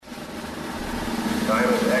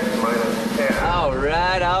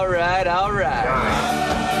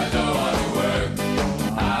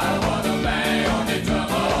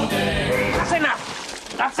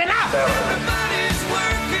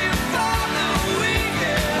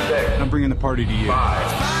bringing the party to you.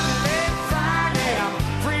 5,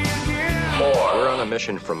 4. We're on a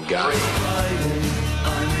mission from God. 1.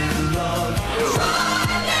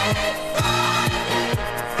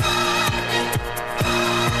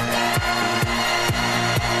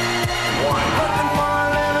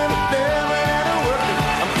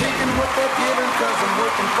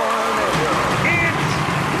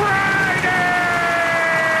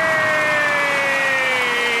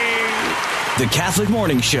 The Catholic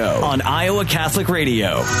Morning Show on Iowa Catholic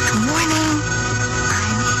Radio. Good morning.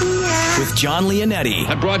 I'm here. With John Leonetti.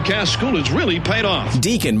 That broadcast school has really paid off.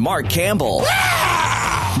 Deacon Mark Campbell.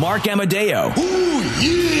 Mark Amadeo. Ooh,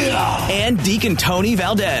 yeah! And Deacon Tony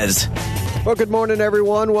Valdez. Well, good morning,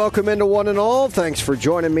 everyone. Welcome into one and all. Thanks for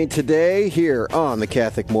joining me today here on the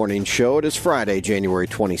Catholic Morning Show. It is Friday, January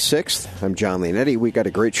 26th. I'm John Leonetti. We got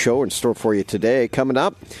a great show in store for you today. Coming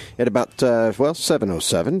up at about,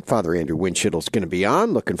 7:07, Father Andrew Winchell's going to be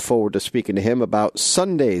on. Looking forward to speaking to him about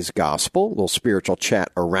Sunday's Gospel, a little spiritual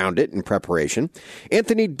chat around it in preparation.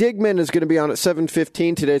 Anthony Digmann is going to be on at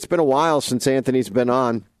 7:15 today. It's been a while since Anthony's been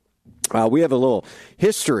on. We have a little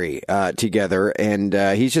history together, and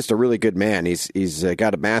he's just a really good man. He's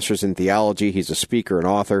got a master's in theology. He's a speaker and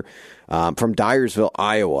author from Dyersville,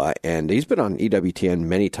 Iowa, and he's been on EWTN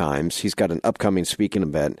many times. He's got an upcoming speaking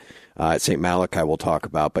event at St. Malachi we'll talk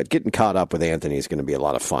about, but getting caught up with Anthony is going to be a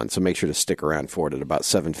lot of fun, so make sure to stick around for it at about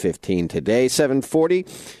 7:15 today. 7:40,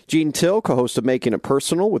 Gene Till, co-host of Making It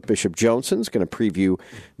Personal with Bishop Johnson, is going to preview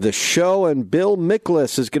the show, and Bill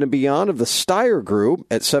Miklas is going to be on of the Steyer Group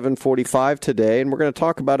at 7:45 today, and we're going to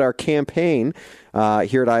talk about our campaign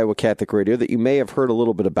here at Iowa Catholic Radio that you may have heard a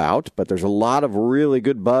little bit about, but there's a lot of really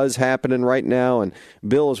good buzz happening right now, and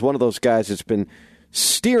Bill is one of those guys that's been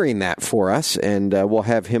steering that for us, and we'll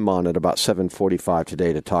have him on at about 7:45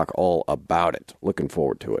 today to talk all about it. Looking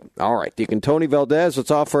forward to it. All right, Deacon Tony Valdez, let's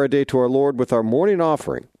offer our day to our Lord with our morning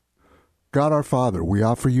offering. God our Father, we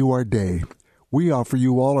offer you our day. We offer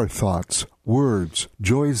you all our thoughts, words,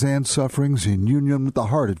 joys, and sufferings in union with the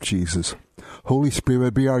heart of Jesus. Holy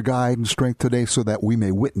Spirit, be our guide and strength today so that we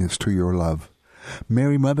may witness to your love.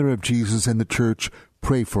 Mary, Mother of Jesus and the Church,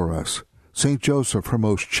 pray for us. St. Joseph, her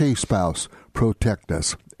most chaste spouse, protect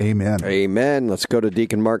us. Amen. Amen. Let's go to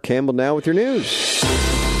Deacon Mark Campbell now with your news.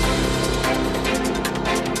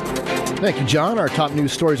 Thank you, John. Our top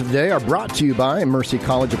news stories of the day are brought to you by Mercy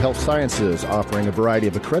College of Health Sciences, offering a variety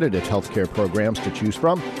of accredited healthcare programs to choose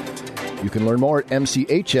from. You can learn more at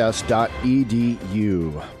mchs.edu.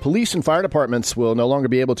 Police and fire departments will no longer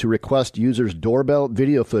be able to request users' doorbell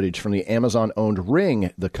video footage from the Amazon-owned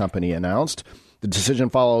Ring, the company announced. The decision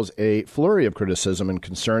follows a flurry of criticism and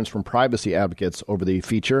concerns from privacy advocates over the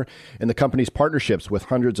feature and the company's partnerships with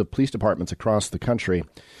hundreds of police departments across the country.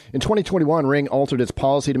 In 2021, Ring altered its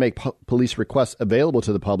policy to make police requests available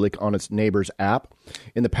to the public on its Neighbors app.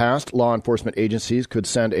 In the past, law enforcement agencies could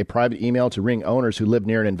send a private email to Ring owners who lived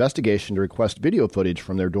near an investigation to request video footage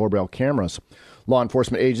from their doorbell cameras. Law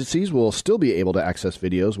enforcement agencies will still be able to access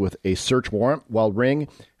videos with a search warrant, while Ring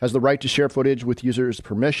has the right to share footage with users'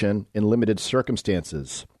 permission in limited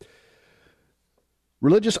circumstances.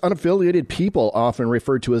 Religious unaffiliated people, often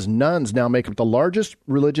referred to as nuns, now make up the largest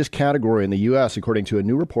religious category in the U.S., according to a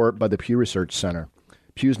new report by the Pew Research Center.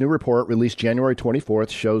 Pew's new report, released January 24th,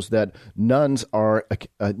 shows that nuns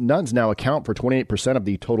now account for 28% of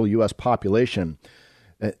the total U.S. population.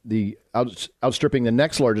 Outstripping the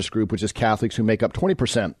next largest group, which is Catholics, who make up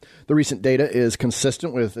 20%. The recent data is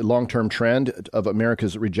consistent with a long-term trend of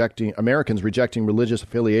Americans rejecting religious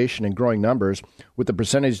affiliation in growing numbers, with the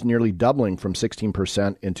percentage nearly doubling from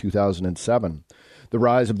 16% in 2007. The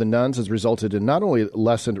rise of the nuns has resulted in not only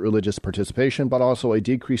lessened religious participation, but also a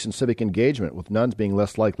decrease in civic engagement, with nuns being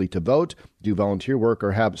less likely to vote, do volunteer work,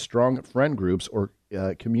 or have strong friend groups or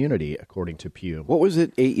community, according to Pew. What was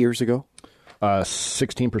it 8 years ago?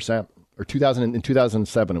 16%. Or in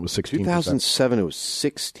 2007, it was 16%. 2007, it was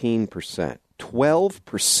 16%.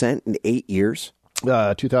 12% in 8 years?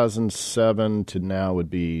 2007 to now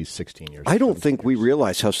would be 16 years. I don't think we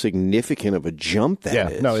realize how significant of a jump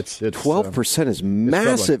that is. No, it's 12% is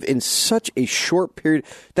massive in such a short period.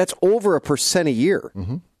 That's over 1% a year.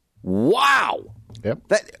 Mm-hmm. Wow. Yep.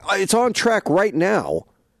 It's on track right now,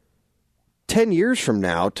 10 years from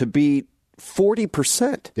now, to be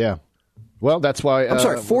 40%. Yeah. Well, that's why... I'm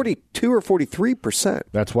sorry, 42 or 43%.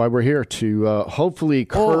 That's why we're here, to hopefully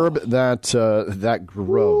curb that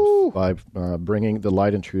growth by bringing the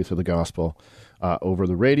light and truth of the gospel over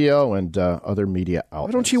the radio and other media outlets.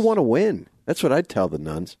 Why don't you want to win? That's what I'd tell the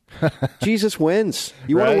nuns. Jesus wins.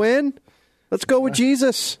 You want to win? Let's go with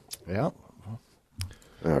Jesus. Yeah.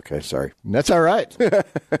 Okay, sorry. That's all right.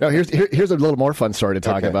 Now, here's a little more fun story to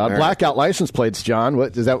talk about. All Blackout license plates, John.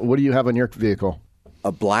 What do you have on your vehicle?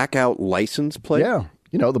 A blackout license plate? Yeah.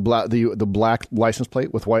 You know, the black license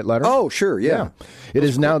plate with white letter? Oh, sure, yeah. It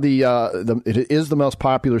is now it is the most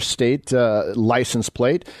popular state license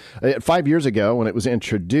plate. 5 years ago when it was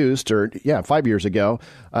introduced, 5 years ago,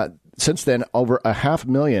 since then, over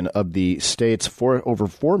 500,000 of the state's over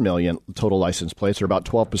 4 million total license plates, or about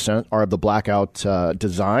 12%, are of the blackout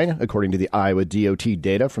design, according to the Iowa DOT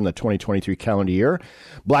data from the 2023 calendar year.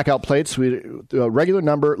 Blackout plates, regular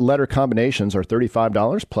number letter combinations are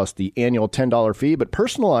 $35 plus the annual $10 fee, but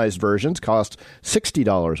personalized versions cost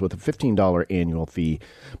 $60 with a $15 annual fee.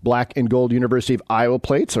 Black and gold University of Iowa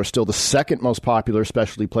plates are still the second most popular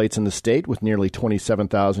specialty plates in the state, with nearly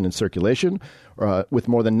 27,000 in circulation, with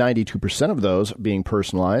more than 92% of those being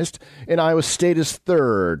personalized. And Iowa State is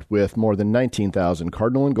third, with more than 19,000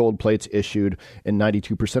 cardinal and gold plates issued, and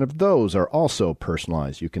 92% of those are also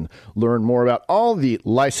personalized. You can learn more about all the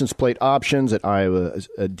license plate options at Iowa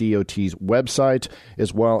DOT's website,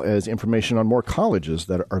 as well as information on more colleges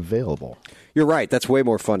that are available. You're right. That's way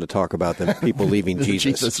more fun to talk about than people leaving Jesus.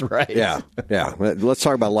 Jesus, right. Yeah. Let's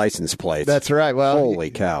talk about license plates. That's right. Well, holy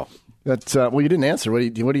cow. That's you didn't answer.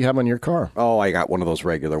 What do you have on your car? Oh, I got one of those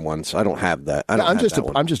regular ones. I don't have that. I'm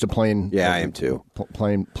just a plain. Yeah, I am too.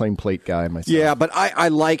 Plain plate guy myself. Yeah, but I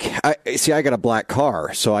got a black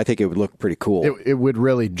car, so I think it would look pretty cool. It would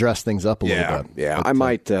really dress things up a little bit. Yeah, I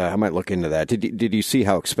might look into that. Did you see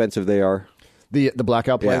how expensive they are? The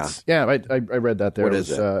blackout plates? Yeah, I read that there. What is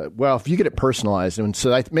it? Well, if you get it personalized, and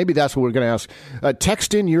so maybe that's what we're going to ask.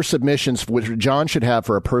 Text in your submissions, which John should have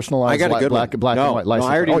for a personalized black and white license. No,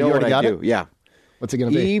 I already know you already what got I it? do. Yeah. What's it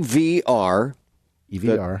going to be? EVR.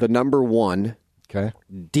 EVR. The number 1. Okay.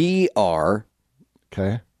 DR.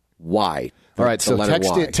 Okay. Y. All right, so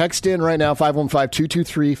text in right now,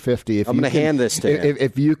 515-223-50. I'm going to hand this to him.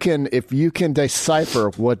 If you can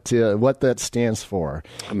decipher what that stands for.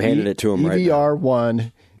 I'm handing it to him right now.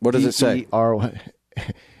 EVR1. What does it say?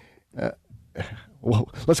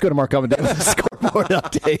 Well, let's go to Mark Amadeus with the scoreboard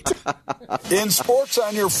update. In sports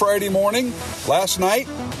on your Friday morning, last night,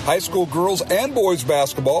 high school girls and boys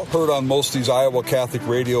basketball heard on most of these Iowa Catholic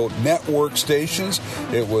Radio network stations.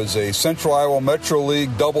 It was a Central Iowa Metro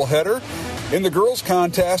League doubleheader. In the girls'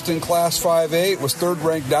 contest in Class 5A, it was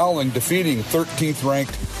third-ranked Dowling defeating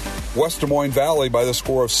 13th-ranked West Des Moines Valley by the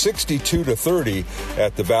score of 62-30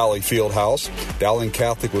 at the Valley Fieldhouse. Dowling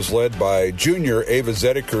Catholic was led by junior Ava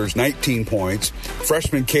Zedekers, 19 points,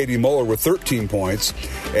 freshman Katie Muller with 13 points,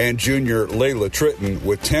 and junior Layla Tritton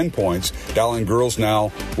with 10 points. Dowling girls now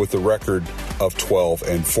with a record of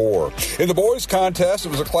 12-4. In the boys' contest, it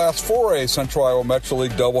was a Class 4A Central Iowa Metro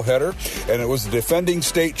League doubleheader, and it was the defending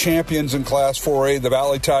state champions in Class 4A, the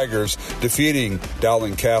Valley Tigers, defeating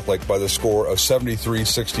Dowling Catholic by the score of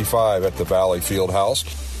 73-65 at the Valley Fieldhouse.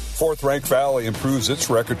 Fourth-ranked Valley improves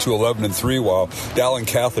its record to 11-3, while Dowling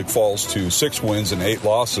Catholic falls to 6 wins and 8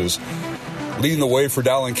 losses. Leading the way for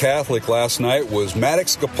Dowling Catholic last night was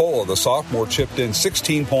Maddox Capola. The sophomore chipped in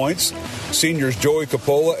 16 points. Seniors Joey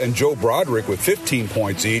Capola and Joe Broderick with 15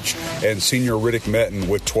 points each, and senior Riddick Metten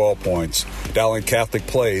with 12 points. Dowling Catholic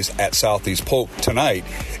plays at Southeast Polk tonight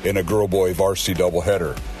in a girl-boy varsity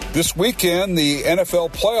doubleheader. This weekend, the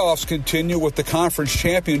NFL playoffs continue with the conference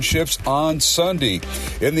championships on Sunday.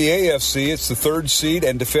 In the AFC, it's the third seed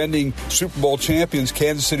and defending Super Bowl champions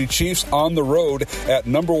Kansas City Chiefs on the road at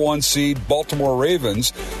number 1 seed Baltimore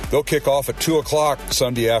Ravens. They'll kick off at 2 o'clock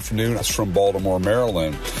Sunday afternoon. That's from Baltimore,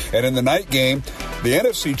 Maryland. And in the night game, the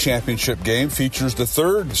NFC Championship game features the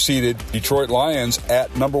third-seeded Detroit Lions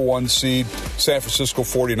at number 1 seed San Francisco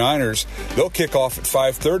 49ers. They'll kick off at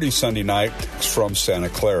 5:30 Sunday night from Santa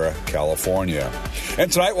Clara, California.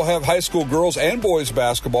 And tonight we'll have high school girls and boys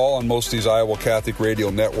basketball on most of these Iowa Catholic Radio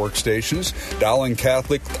Network stations. Dowling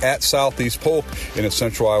Catholic at Southeast Polk in a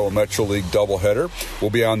Central Iowa Metro League doubleheader.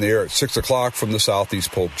 We'll be on the air at 6 o'clock from the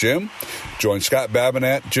Southeast Polk Gym. Join Scott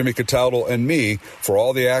Babinett, Jimmy Cataldo, and me for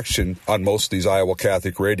all the action on most of these Iowa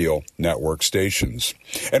Catholic Radio Network stations.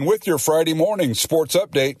 And with your Friday morning sports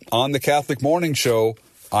update on the Catholic Morning Show,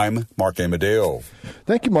 I'm Mark Amadeo.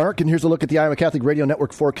 Thank you, Mark. And here's a look at the Iowa Catholic Radio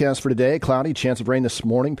Network forecast for today. Cloudy, chance of rain this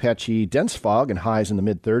morning, patchy dense fog, and highs in the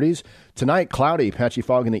mid-30s. Tonight, cloudy, patchy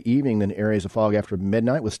fog in the evening, then areas of fog after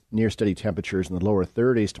midnight with near steady temperatures in the lower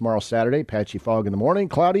 30s. Tomorrow, Saturday, patchy fog in the morning,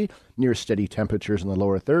 cloudy, near steady temperatures in the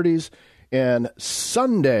lower 30s. And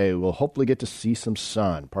Sunday, we'll hopefully get to see some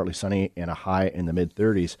sun, partly sunny and a high in the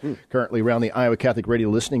mid-30s. Currently around the Iowa Catholic Radio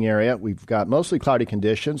listening area, we've got mostly cloudy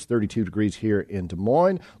conditions, 32 degrees here in Des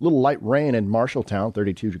Moines, a little light rain in Marshalltown,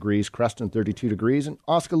 32 degrees, Creston, 32 degrees, and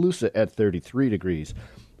Oskaloosa at 33 degrees.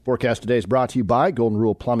 Forecast today is brought to you by Golden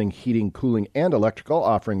Rule Plumbing, Heating, Cooling, and Electrical,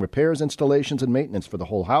 offering repairs, installations, and maintenance for the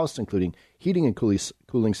whole house, including heating and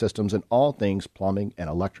cooling systems and all things plumbing and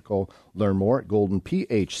electrical. Learn more at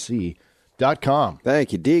goldenphc.com.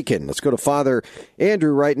 Thank you, Deacon. Let's go to Father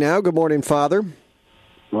Andrew right now. Good morning, Father.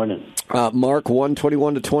 Morning. Mark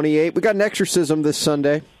 1:21-28. We got an exorcism this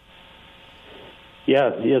Sunday. Yeah.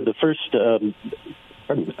 The first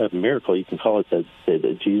miracle, you can call it, that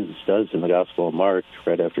Jesus does in the Gospel of Mark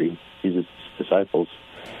right after he uses his disciples.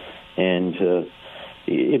 And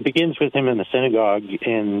it begins with him in the synagogue,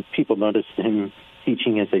 and people notice him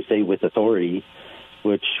teaching, as they say, with authority,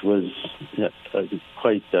 which was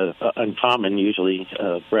quite uncommon. Usually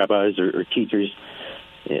rabbis or teachers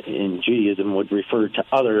in Judaism would refer to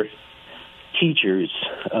other teachers,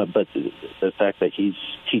 but the fact that he's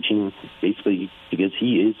teaching basically because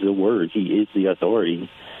he is the Word, he is the authority,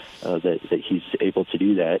 that he's able to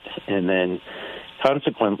do that. And then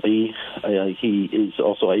consequently, he is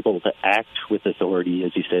also able to act with authority,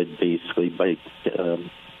 as you said, basically by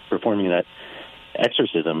performing that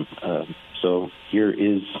exorcism. So here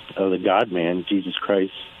is the God-man, Jesus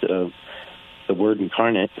Christ, the Word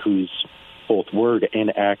incarnate, whose both word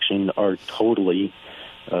and action are totally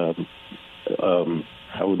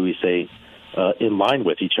how would we say, in line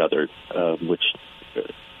with each other, which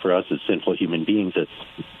for us as sinful human beings, that's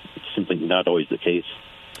simply not always the case.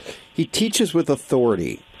 He teaches with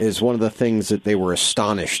authority is one of the things that they were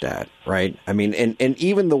astonished at, right? I mean, and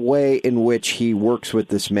even the way in which he works with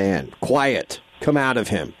this man. Quiet, come out of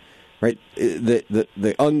him, right?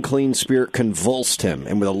 The unclean spirit convulsed him,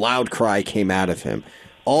 and with a loud cry came out of him.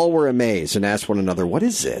 All were amazed and asked one another, what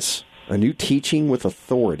is this? A new teaching with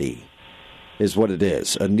authority is what it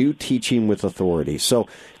is, a new teaching with authority. So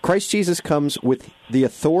Christ Jesus comes with the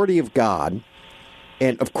authority of God,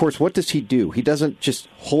 and of course, what does he do? He doesn't just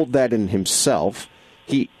hold that in himself.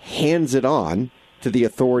 He hands it on to the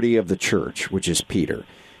authority of the church, which is Peter.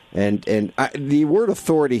 And the word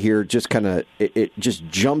authority here just kind of, it just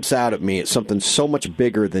jumps out at me. It's something so much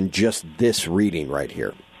bigger than just this reading right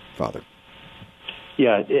here, Father.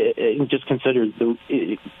 Yeah, just consider,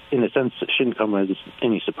 in a sense, it shouldn't come as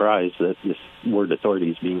any surprise that this word authority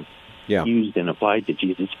is being used and applied to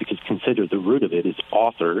Jesus, because consider the root of it is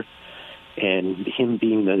author, and him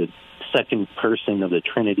being the second person of the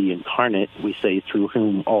Trinity incarnate, we say, through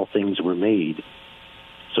whom all things were made.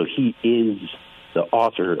 So he is the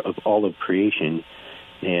author of all of creation,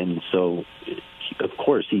 and so of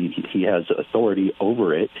course, he has authority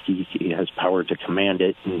over it. He has power to command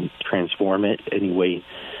it and transform it any way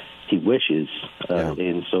he wishes.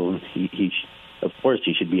 And so, he of course,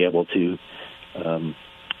 he should be able to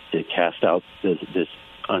cast out this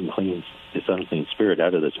unclean spirit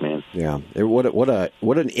out of this man. Yeah,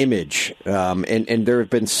 what an image! And there have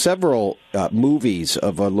been several movies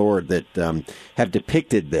of our Lord that have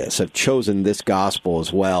depicted this, have chosen this gospel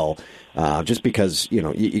as well. Just because,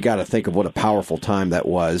 you got to think of what a powerful time that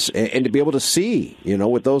was, and to be able to see,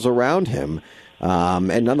 with those around him,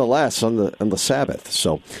 and nonetheless on the Sabbath,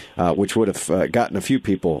 so which would have gotten a few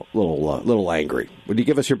people a little angry. Would you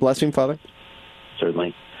give us your blessing, Father?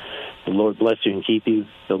 Certainly. The Lord bless you and keep you.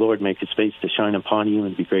 The Lord make his face to shine upon you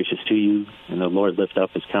and be gracious to you. And the Lord lift up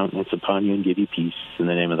his countenance upon you and give you peace. In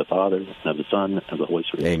the name of the Father, and of the Son, and of the Holy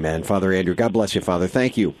Spirit. Amen. Father Andrew, God bless you, Father.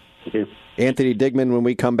 Thank you. Thank you. Anthony Digmann, when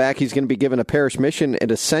we come back, he's going to be given a parish mission at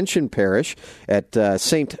Ascension Parish at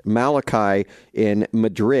St. Malachi in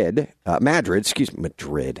Madrid.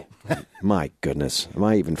 Madrid. My goodness. Am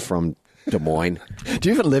I even from Des Moines? Do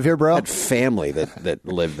you even live here, bro? I had family that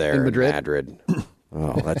lived there in Madrid.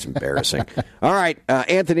 Oh, that's embarrassing. All right,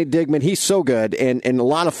 Anthony Digmann, he's so good and a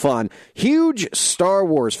lot of fun. Huge Star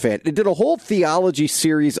Wars fan. It did a whole theology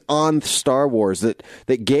series on Star Wars that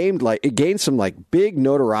gained some big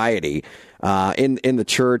notoriety in the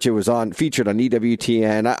church. It was featured on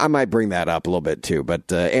EWTN. I might bring that up a little bit too, but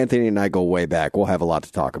Anthony and I go way back. We'll have a lot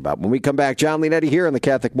to talk about. When we come back, John Leonetti here on the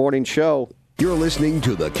Catholic Morning Show. You're listening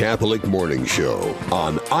to the Catholic Morning Show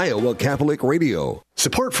on Iowa Catholic Radio.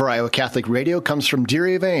 Support for Iowa Catholic Radio comes from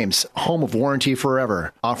Deary of Ames, home of Warranty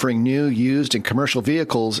Forever, offering new, used, and commercial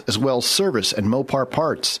vehicles, as well as service and Mopar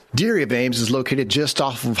parts. Deary of Ames is located just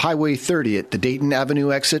off of Highway 30 at the Dayton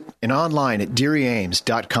Avenue exit and online at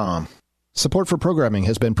DearyAmes.com. Support for programming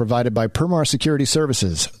has been provided by Permar Security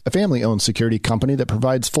Services, a family-owned security company that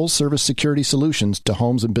provides full-service security solutions to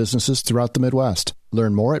homes and businesses throughout the Midwest.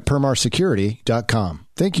 Learn more at permarsecurity.com.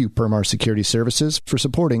 Thank you, Permar Security Services, for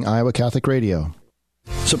supporting Iowa Catholic Radio.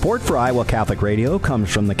 Support for Iowa Catholic Radio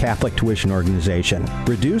comes from the Catholic Tuition Organization.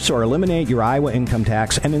 Reduce or eliminate your Iowa income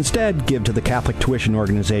tax and instead give to the Catholic Tuition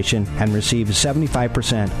Organization and receive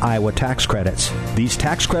 75% Iowa tax credits. These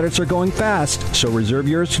tax credits are going fast, so reserve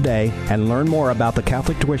yours today and learn more about the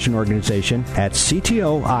Catholic Tuition Organization at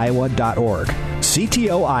ctoiowa.org.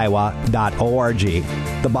 ctoiowa.org.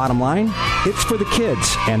 The bottom line, it's for the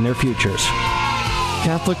kids and their futures.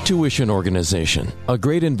 Catholic Tuition Organization, a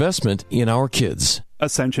great investment in our kids.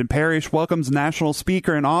 Ascension Parish welcomes national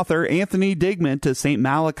speaker and author Anthony Digmann to St.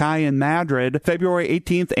 Malachi in Madrid, February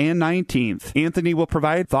 18th and 19th. Anthony will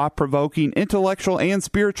provide thought-provoking intellectual and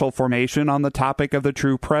spiritual formation on the topic of the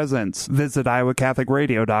true presence. Visit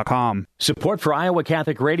iowacatholicradio.com. Support for Iowa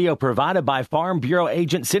Catholic Radio provided by Farm Bureau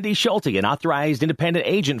Agent Cindy Schulte, an authorized independent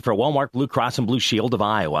agent for Walmart Blue Cross and Blue Shield of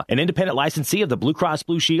Iowa, an independent licensee of the Blue Cross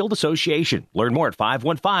Blue Shield Association. Learn more at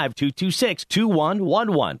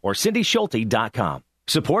 515-226-2111 or cindyschulte.com.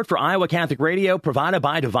 Support for Iowa Catholic Radio provided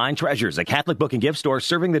by Divine Treasures, a Catholic book and gift store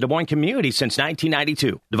serving the Des Moines community since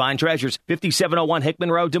 1992. Divine Treasures, 5701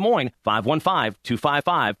 Hickman Road, Des Moines,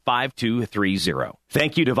 515-255-5230.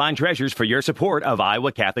 Thank you, Divine Treasures, for your support of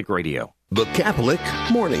Iowa Catholic Radio. The Catholic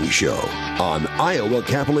Morning Show on Iowa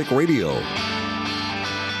Catholic Radio.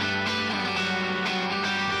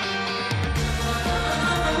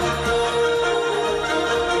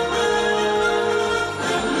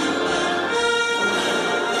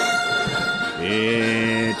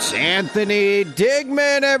 It's Anthony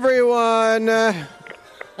Digmann, everyone.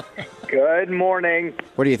 Good morning.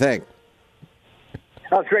 What do you think?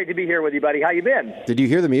 Oh, it's great to be here with you, buddy. How you been? Did you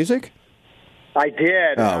hear the music? I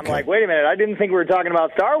did. Oh, I'm okay. like, wait a minute. I didn't think we were talking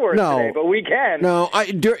about Star Wars today, but we can. No,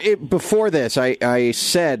 before this, I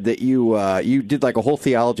said that you did like a whole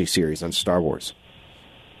theology series on Star Wars.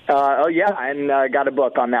 And got a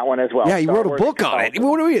book on that one as well. Yeah, you Star wrote a Wars book on it.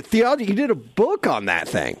 What do we theology? You did a book on that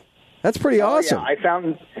thing. That's pretty awesome. Yeah,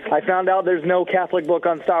 I found out there's no Catholic book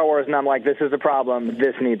on Star Wars, and I'm like, this is a problem.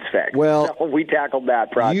 This needs fixed. Well, so we tackled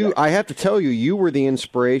that project. I have to tell you, you were the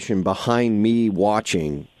inspiration behind me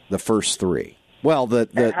watching the first three. Well,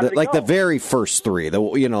 the very first three.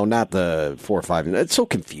 Not the 4 or 5. It's so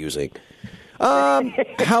confusing.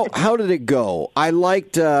 How did it go? I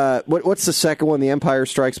liked what's the second one? The Empire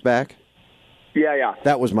Strikes Back. Yeah.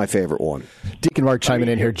 That was my favorite one. Deacon Mark chiming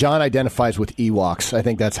in here. John identifies with Ewoks. I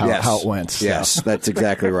think that's how it went. So. Yes, that's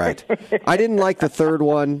exactly right. I didn't like the third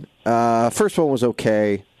one. First one was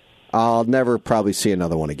okay. I'll never probably see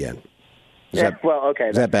another one again. Okay.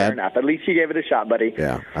 Is that bad? Fair enough. At least you gave it a shot, buddy.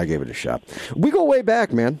 Yeah, I gave it a shot. We go way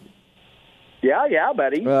back, man. Yeah,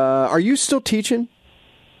 buddy. Are you still teaching?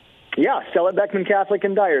 Yeah, still at Beckman Catholic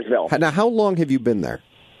in Dyersville. Now, how long have you been there?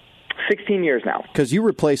 16 years now. Because you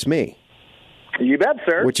replaced me. You bet,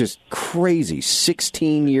 sir. Which is crazy.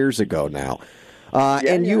 16 years ago now.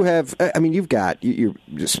 You have, you've got, you're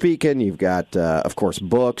speaking, you've got, of course,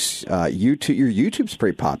 books. YouTube. Your YouTube's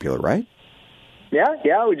pretty popular, right?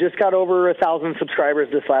 Yeah. We just got over 1,000 subscribers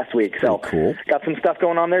this last week. So cool. Got some stuff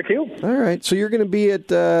going on there, too. All right. So you're going to be at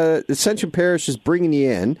Ascension Parish is bringing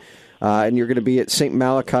you in. And you're going to be at St.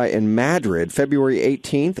 Malachi in Madrid, February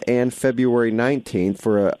 18th and February 19th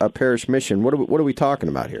for a parish mission. What are we talking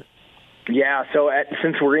about here? Yeah, so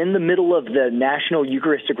since we're in the middle of the National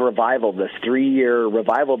Eucharistic Revival, this 3-year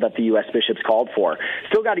revival that the U.S. bishops called for,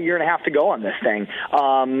 still got a year and a half to go on this thing.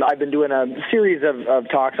 I've been doing a series of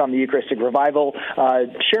talks on the Eucharistic Revival,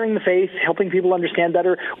 sharing the faith, helping people understand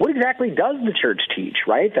better what exactly does the church teach,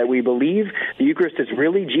 right? That we believe the Eucharist is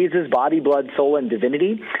really Jesus' body, blood, soul, and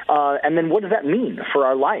divinity. And then what does that mean for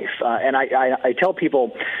our life? And I tell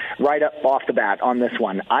people right up off the bat on this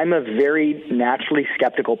one, I'm a very naturally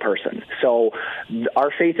skeptical person. So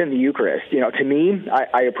our faith in the Eucharist, to me,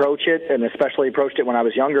 I approach it, and especially approached it when I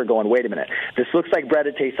was younger, going, wait a minute, this looks like bread,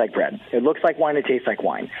 it tastes like bread. It looks like wine, it tastes like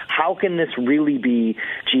wine. How can this really be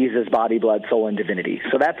Jesus' body, blood, soul, and divinity?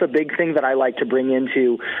 So that's a big thing that I like to bring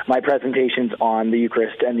into my presentations on the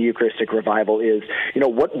Eucharist and the Eucharistic Revival is,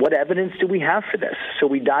 what evidence do we have for this? So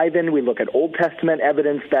we dive in, we look at Old Testament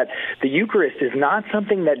evidence that the Eucharist is not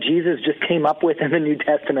something that Jesus just came up with in the New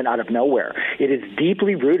Testament out of nowhere. It is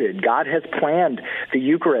deeply rooted. God has planned the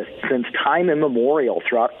Eucharist since time immemorial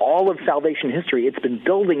throughout all of salvation history. It's been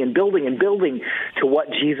building and building and building to what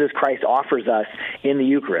Jesus Christ offers us in the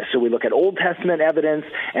Eucharist. So we look at Old Testament evidence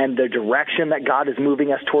and the direction that God is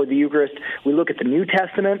moving us toward the Eucharist. We look at the New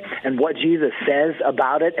Testament and what Jesus says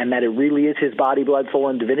about it and that it really is his body, blood, soul,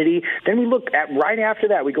 and divinity. Then we look at, right after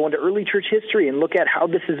that, we go into early church history and look at how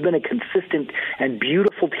this has been a consistent and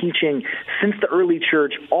beautiful teaching since the early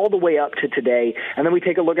church all the way up to today. And then we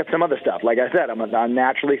take a look at some other of the stuff. Like I said, I'm a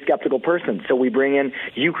naturally skeptical person. So we bring in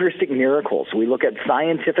Eucharistic miracles. We look at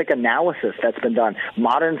scientific analysis that's been done,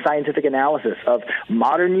 modern scientific analysis of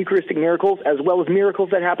modern Eucharistic miracles, as well as miracles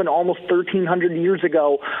that happened almost 1,300 years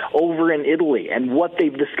ago over in Italy, and what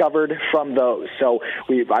they've discovered from those. So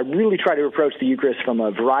I really try to approach the Eucharist from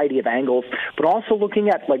a variety of angles, but also looking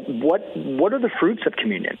at like what are the fruits of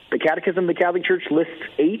communion. The Catechism of the Catholic Church lists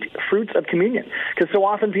 8 fruits of communion, because so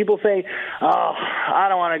often people say, oh, I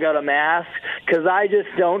don't want to go to Mass because I just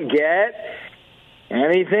don't get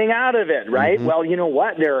anything out of it, right? Mm-hmm. Well, you know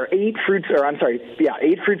what? There are 8 fruits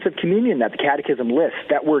of communion that the Catechism lists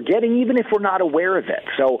that we're getting even if we're not aware of it.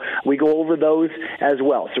 So we go over those as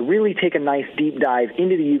well. So really take a nice deep dive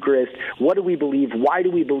into the Eucharist. What do we believe? Why do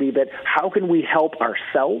we believe it? How can we help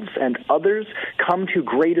ourselves and others come to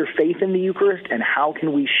greater faith in the Eucharist? And how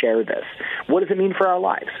can we share this? What does it mean for our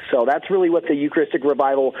lives? So that's really what the Eucharistic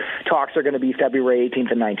Revival talks are going to be February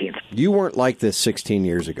 18th and 19th. You weren't like this 16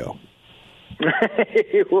 years ago.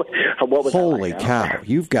 What was Holy cow!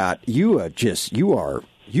 You've got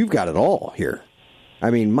it all here.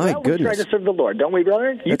 I mean, my goodness. We try to serve the Lord, don't we,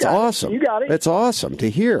 brother? That's awesome. You got it. That's awesome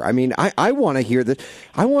to hear. I mean, I want to hear that.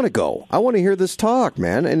 I want to go. I want to hear this talk,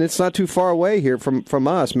 man. And it's not too far away here from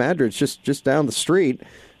us. Madrid's just down the street.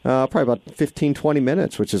 Probably about 15, 20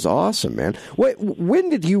 minutes, which is awesome, man. When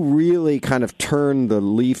did you really kind of turn the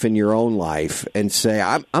leaf in your own life and say,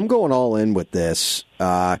 I'm going all in with this?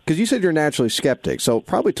 Because you said you're naturally skeptic, so it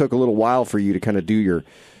probably took a little while for you to kind of do your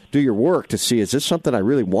work to see, is this something I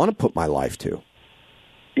really want to put my life to?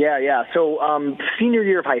 Yeah. So senior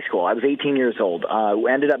year of high school, I was 18 years old.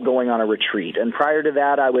 Ended up going on a retreat. And prior to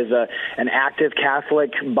that, I was an active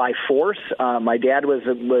Catholic by force. My dad was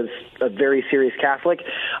a very serious Catholic.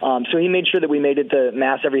 So he made sure that we made it to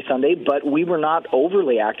Mass every Sunday, but we were not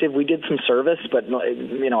overly active. We did some service, but,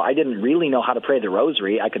 I didn't really know how to pray the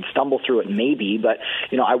rosary. I could stumble through it maybe, but,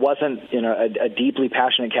 I wasn't, a deeply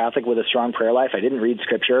passionate Catholic with a strong prayer life. I didn't read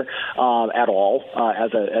Scripture at all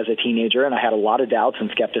as a teenager, and I had a lot of doubts and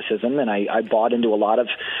skepticism, and I bought into a lot of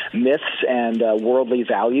myths and worldly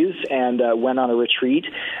values, and went on a retreat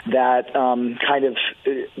that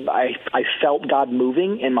I felt God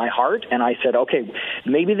moving in my heart, and I said, okay,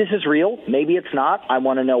 maybe this is real, maybe it's not, I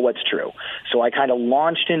want to know what's true. So I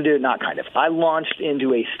launched into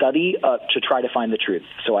a study to try to find the truth.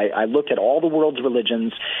 So I looked at all the world's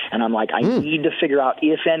religions, and I'm like, I need to figure out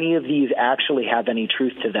if any of these actually have any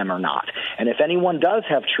truth to them or not. And if anyone does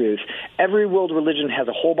have truth, every world religion has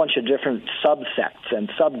a whole bunch of different subsects and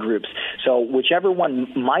subgroups. So whichever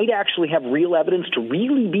one might actually have real evidence to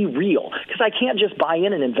really be real, because I can't just buy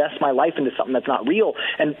in and invest my life into something that's not real.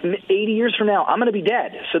 And 80 years from now, I'm going to be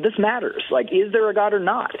dead. So this matters. Like, is there a God or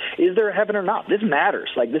not? Is there a heaven or not? This matters.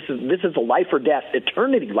 Like, this is a life or death,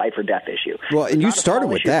 eternity life or death issue. Well, and you started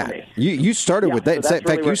with that. You started with that. So in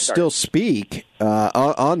fact, you still speak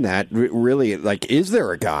on that. Really, like, is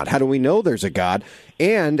there a God? How do we know there's a God?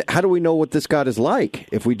 And how do we know what this God is like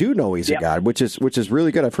if we do know he's a God, which is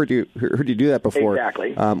really good. I've heard you do that before,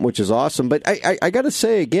 exactly, which is awesome. But I got to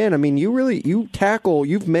say again, I mean,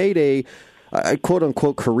 you've made a quote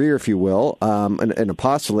unquote career, if you will, an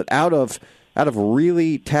apostolate out of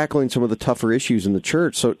really tackling some of the tougher issues in the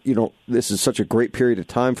church. So this is such a great period of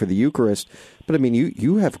time for the Eucharist. But I mean,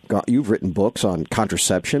 you've written books on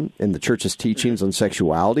contraception and the church's teachings on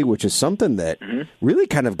sexuality, which is something that really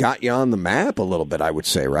kind of got you on the map a little bit, I would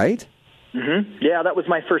say, right? Mm-hmm. Yeah, that was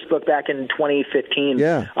my first book back in 2015.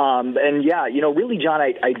 Yeah. Really, John,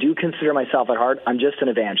 I do consider myself at heart, I'm just an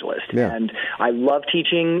evangelist. Yeah. And I love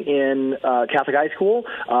teaching in Catholic high school.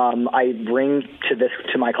 I bring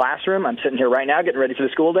to my classroom, I'm sitting here right now getting ready for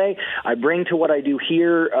the school day, I bring to what I do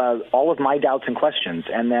here all of my doubts and questions.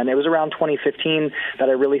 And then it was around 2015 that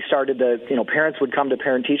I really started parents would come to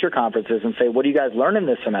parent-teacher conferences and say, what are you guys learning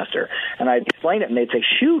this semester? And I'd explain it, and they'd say,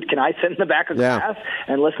 shoot, can I sit in the back of class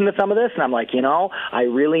and listen to some of this? And I'm like, I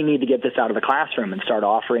really need to get this out of the classroom and start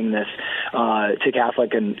offering this to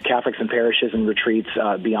Catholics and parishes and retreats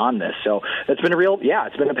beyond this. So it's been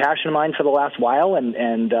it's been a passion of mine for the last while,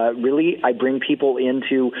 and really I bring people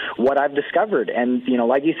into what I've discovered. And,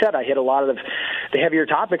 like you said, I hit a lot of the heavier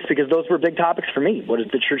topics because those were big topics for me. What does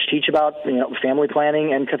the church teach about, family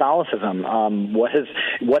planning and Catholicism?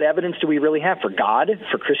 What evidence do we really have for God,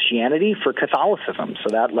 for Christianity, for Catholicism?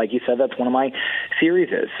 So that, like you said, that's one of my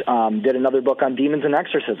series is. Did another book on demons and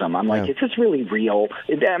exorcism. I'm like, is this really real?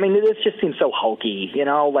 This just seems so hokey,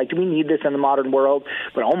 do we need this in the modern world?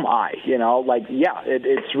 But oh my,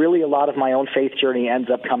 it's really a lot of my own faith journey ends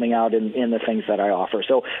up coming out in the things that I offer.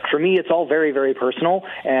 So for me, it's all very, very personal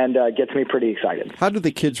and gets me pretty excited. How do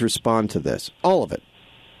the kids respond to this? All of it?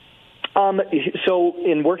 So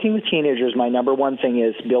in working with teenagers, my number one thing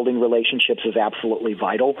is building relationships is absolutely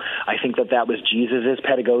vital. I think that was Jesus'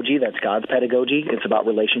 pedagogy. That's God's pedagogy. It's about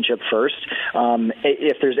relationship first.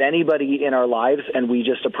 If there's anybody in our lives and we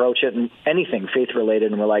just approach it in anything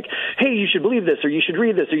faith-related and we're like, hey, you should believe this, or you should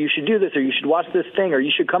read this, or you should do this, or you should watch this thing, or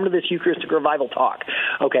you should come to this Eucharistic revival talk.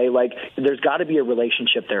 Okay, like there's got to be a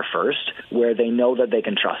relationship there first where they know that they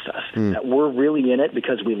can trust us, that we're really in it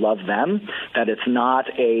because we love them, that it's not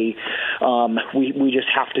a we just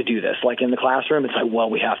have to do this. Like in the classroom, it's like, well,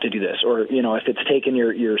 we have to do this. Or, if it's taking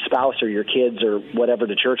your spouse or your kids or whatever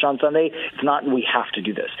to church on Sunday, it's not we have to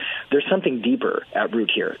do this. There's something deeper at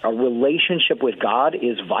root here. A relationship with God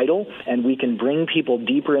is vital, and we can bring people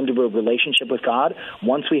deeper into a relationship with God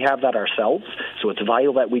once we have that ourselves. So it's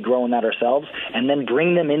vital that we grow in that ourselves, and then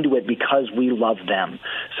bring them into it because we love them.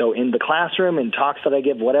 So in the classroom, in talks that I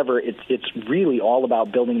give, whatever, it's really all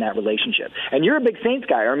about building that relationship. And you're a big Saints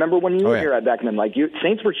guy. I remember when you were here at Beckman,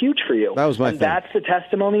 Saints were huge for you. That was my thing. That's the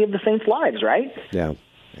testimony of the Saints' lives, right? Yeah.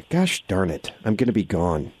 Gosh darn it. I'm going to be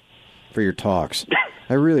gone for your talks.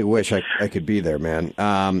 I really wish I could be there, man.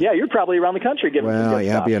 Yeah, you're probably around the country giving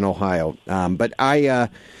I'll be in Ohio. But I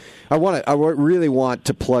really want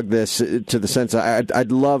to plug this to the sense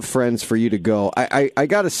I'd love, friends, for you to go. I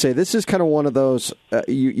got to say, this is kind of one of those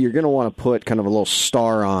you're going to want to put kind of a little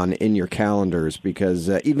star on in your calendars because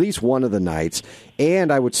at least one of the nights,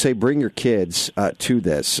 and I would say bring your kids to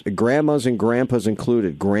this, grandmas and grandpas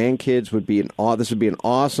included. Grandkids would be this would be an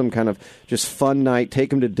awesome kind of just fun night.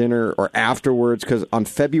 Take them to dinner or afterwards because on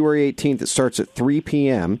February 18th it starts at 3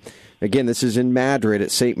 p.m. Again, this is in Madrid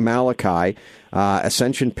at St. Malachi.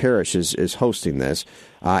 Ascension Parish is hosting this.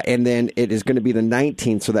 And then it is going to be the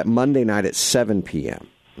 19th, so that Monday night at 7 p.m.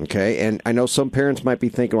 Okay? And I know some parents might be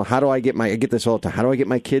thinking, well, how do I get this all the time. How do I get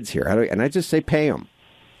my kids here? And I just say pay them.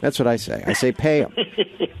 That's what I say. I say pay them.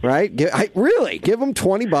 Right? Give them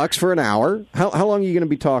 $20 for an hour. How long are you going to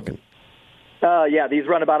be talking? These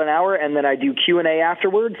run about an hour, and then I do Q&A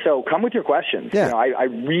afterwards, so come with your questions. Yeah. I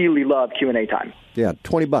really love Q&A time. Yeah,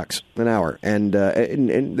 $20 an hour, and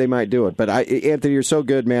they might do it. But Anthony, you're so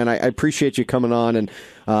good, man. I appreciate you coming on and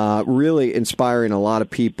really inspiring a lot of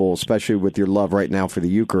people, especially with your love right now for the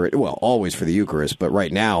Eucharist. Well, always for the Eucharist, but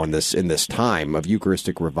right now in this time of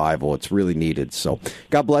Eucharistic revival, it's really needed. So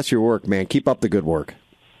God bless your work, man. Keep up the good work.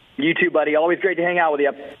 You too, buddy. Always great to hang out with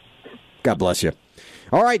you. God bless you.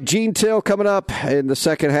 All right, Gene Till coming up in the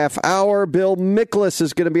second half hour. Bill Miklas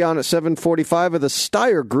is going to be on at 7:45 of the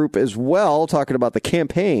Steyer Group as well, talking about the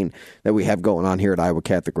campaign that we have going on here at Iowa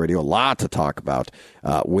Catholic Radio. A lot to talk about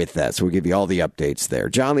with that, so we'll give you all the updates there.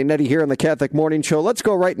 John Leonetti here on the Catholic Morning Show. Let's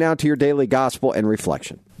go right now to your daily gospel and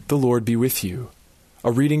reflection. The Lord be with you.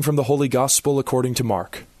 A reading from the Holy Gospel according to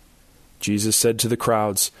Mark. Jesus said to the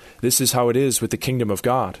crowds, "This is how it is with the kingdom of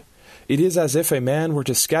God. It is as if a man were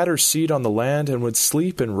to scatter seed on the land and would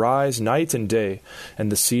sleep and rise night and day,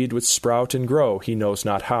 and the seed would sprout and grow, he knows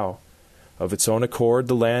not how. Of its own accord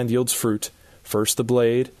the land yields fruit, first the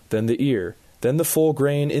blade, then the ear, then the full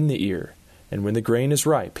grain in the ear. And when the grain is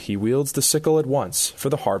ripe, he wields the sickle at once, for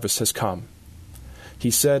the harvest has come."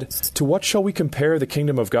 He said, "To what shall we compare the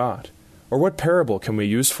kingdom of God? Or what parable can we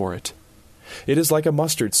use for it? It is like a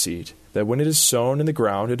mustard seed, that when it is sown in the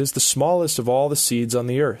ground it is the smallest of all the seeds on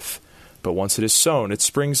the earth. But once it is sown, it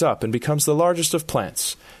springs up and becomes the largest of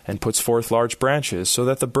plants, and puts forth large branches, so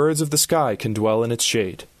that the birds of the sky can dwell in its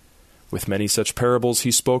shade." With many such parables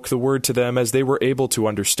he spoke the word to them as they were able to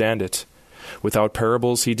understand it. Without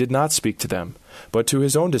parables he did not speak to them, but to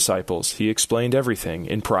his own disciples he explained everything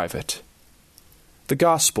in private. The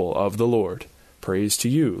Gospel of the Lord. Praise to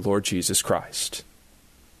you, Lord Jesus Christ.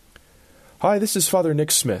 Hi, this is Father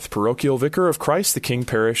Nick Smith, Parochial Vicar of Christ the King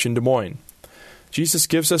Parish in Des Moines. Jesus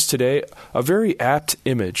gives us today a very apt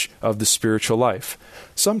image of the spiritual life.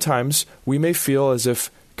 Sometimes we may feel as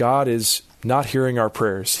if God is not hearing our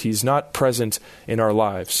prayers. He's not present in our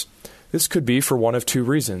lives. This could be for one of two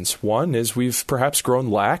reasons. One is we've perhaps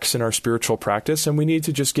grown lax in our spiritual practice and we need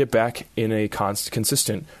to just get back in a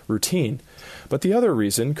consistent routine. But the other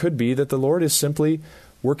reason could be that the Lord is simply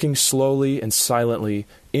working slowly and silently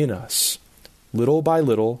in us, little by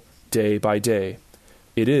little, day by day.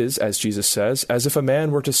 It is, as Jesus says, as if a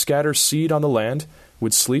man were to scatter seed on the land,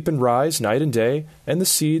 would sleep and rise night and day, and the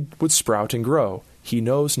seed would sprout and grow. He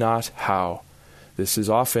knows not how. This is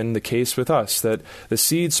often the case with us, that the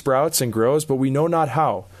seed sprouts and grows, but we know not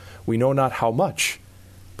how. We know not how much.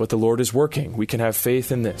 But the Lord is working. We can have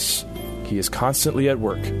faith in this. He is constantly at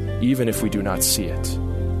work, even if we do not see it.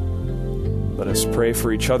 Let us pray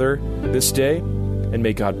for each other this day, and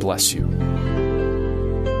may God bless you.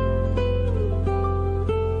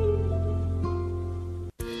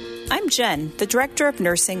 I'm Jen, the Director of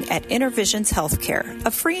Nursing at Intervisions Healthcare,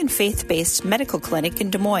 a free and faith-based medical clinic in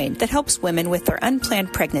Des Moines that helps women with their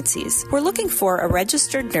unplanned pregnancies. We're looking for a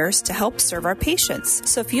registered nurse to help serve our patients.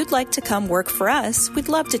 So if you'd like to come work for us, we'd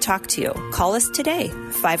love to talk to you. Call us today,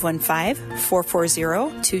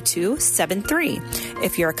 515-440-2273.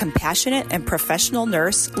 If you're a compassionate and professional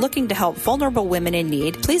nurse looking to help vulnerable women in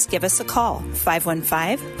need, please give us a call,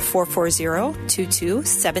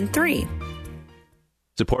 515-440-2273.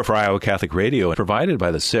 Support for Iowa Catholic Radio provided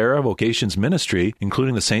by the Sarah Vocations Ministry,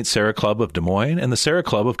 including the St. Sarah Club of Des Moines and the Sarah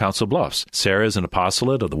Club of Council Bluffs. Sarah is an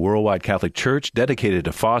apostolate of the Worldwide Catholic Church dedicated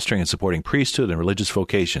to fostering and supporting priesthood and religious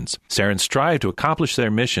vocations. Sarahans strive to accomplish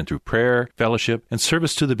their mission through prayer, fellowship, and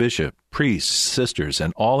service to the bishop, priests, sisters,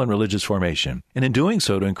 and all in religious formation, and in doing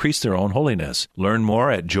so to increase their own holiness. Learn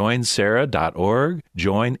more at joinsarah.org,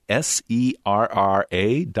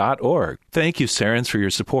 joinserra.org. Thank you, Sarahans, for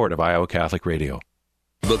your support of Iowa Catholic Radio.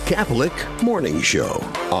 The Catholic Morning Show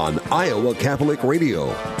on Iowa Catholic Radio.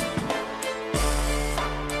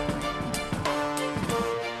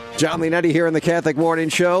 John Leonetti here in the Catholic Morning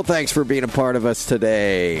Show. Thanks for being a part of us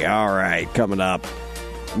today. All right, coming up,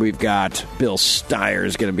 we've got Bill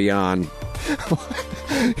Steyer's going to be on.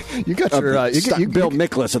 You got your Bill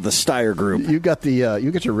Miklas of the Steyer Group. You got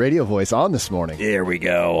your radio voice on this morning. There we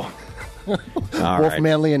go.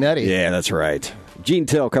 Wolfman Leonetti. Yeah, that's right. Jean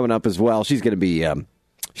Till coming up as well. She's going to be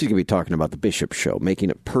talking about the Bishop Show, making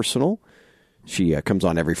it personal. She comes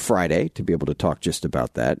on every Friday to be able to talk just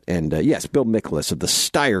about that. And yes, Bill Miklas of the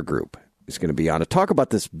Steyer Group is going to be on to talk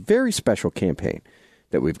about this very special campaign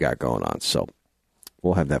that we've got going on. So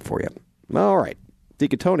we'll have that for you. All right.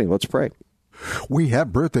 Deacon Tony, let's pray. We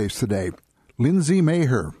have birthdays today. Lindsay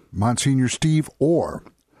Maher, Monsignor Steve Orr.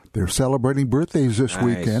 They're celebrating birthdays this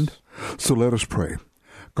weekend. So let us pray.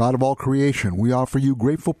 God of all creation, we offer you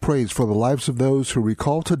grateful praise for the lives of those who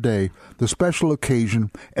recall today the special occasion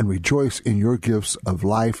and rejoice in your gifts of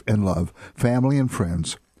life and love, family and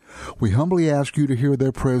friends. We humbly ask you to hear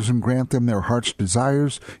their prayers and grant them their heart's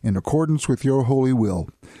desires in accordance with your holy will.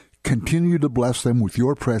 Continue to bless them with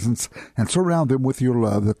your presence and surround them with your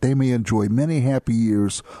love that they may enjoy many happy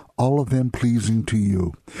years, all of them pleasing to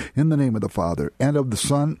you. In the name of the Father, and of the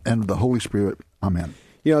Son, and of the Holy Spirit. Amen.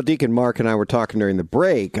 You know, Deacon Mark and I were talking during the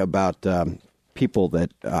break about people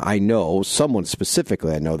that I know, someone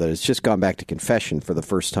specifically I know that has just gone back to confession for the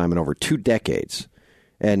first time in over 2 decades.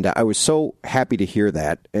 And I was so happy to hear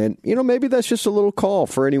that. And, you know, maybe that's just a little call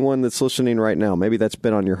for anyone that's listening right now. Maybe that's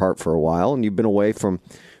been on your heart for a while and you've been away from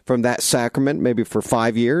that sacrament maybe for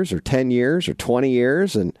 5 years or 10 years or 20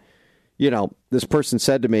 years. And, you know, this person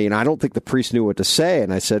said to me, and I don't think the priest knew what to say.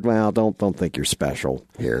 And I said, well, don't think you're special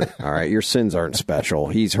here. All right. Your sins aren't special.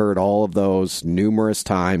 He's heard all of those numerous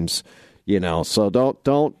times, you know, so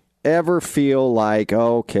don't ever feel like,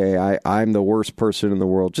 okay, I'm the worst person in the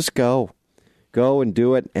world. Just go and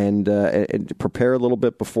do it and prepare a little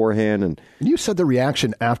bit beforehand. And you said the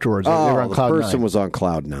reaction afterwards. They were on the cloud person 9. was on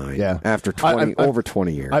cloud 9. Yeah. After over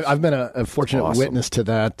 20 years. I've been a fortunate witness to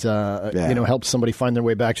that. You know, helped somebody find their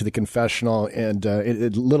way back to the confessional, and a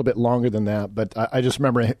little bit longer than that. But I just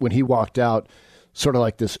remember when he walked out, sort of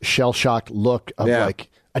like this shell-shocked look of like,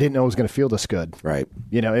 I didn't know it was going to feel this good. Right.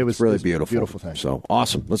 You know, it was really beautiful. Beautiful thing. So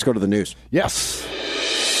awesome. Let's go to the news. Yes.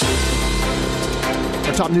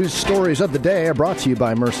 Our top news stories of the day are brought to you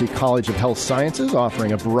by Mercy College of Health Sciences,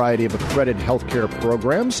 offering a variety of accredited healthcare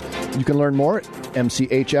programs. You can learn more at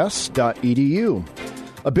mchs.edu.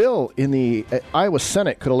 A bill in the Iowa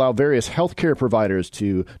Senate could allow various healthcare providers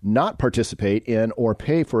to not participate in or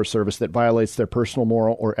pay for a service that violates their personal,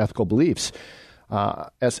 moral, or ethical beliefs.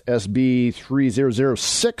 SSB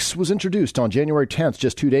 3006 was introduced on January 10th,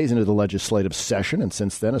 just 2 days into the legislative session, and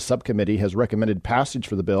since then a subcommittee has recommended passage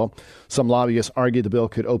for the bill. Some lobbyists argue the bill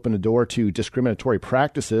could open a door to discriminatory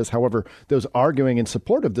practices. However, those arguing in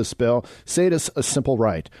support of this bill say it is a simple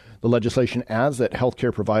right. The legislation adds that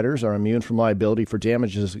healthcare providers are immune from liability for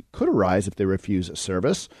damages that could arise if they refuse a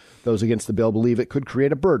service. Those against the bill believe it could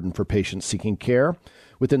create a burden for patients seeking care.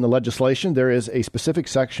 Within the legislation, there is a specific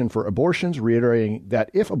section for abortions, reiterating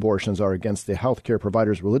that if abortions are against the healthcare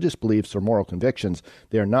provider's religious beliefs or moral convictions,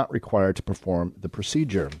 they are not required to perform the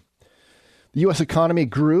procedure. The U.S. economy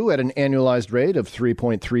grew at an annualized rate of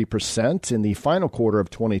 3.3% in the final quarter of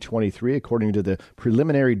 2023, according to the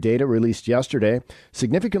preliminary data released yesterday,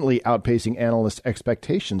 significantly outpacing analyst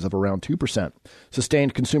expectations of around 2%.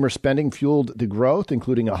 Sustained consumer spending fueled the growth,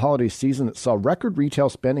 including a holiday season that saw record retail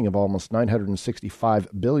spending of almost $965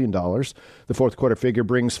 billion. The fourth quarter figure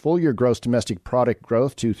brings full-year gross domestic product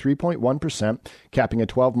growth to 3.1%, capping a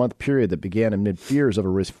 12-month period that began amid fears of a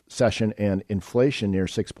recession and inflation near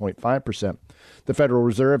 6.5%. The Federal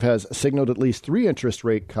Reserve has signaled at least 3 interest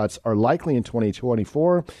rate cuts are likely in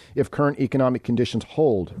 2024 if current economic conditions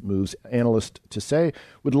hold, moves analysts to say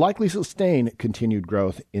would likely sustain continued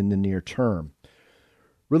growth in the near term.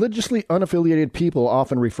 Religiously unaffiliated people,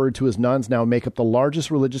 often referred to as nuns, now make up the largest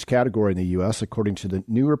religious category in the U.S., according to the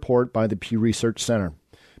new report by the Pew Research Center.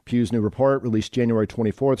 Pew's new report, released January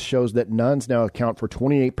 24th, shows that nuns now account for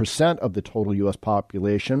 28% of the total U.S.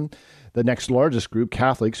 population. The next largest group,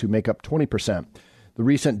 Catholics, who make up 20%. The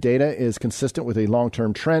recent data is consistent with a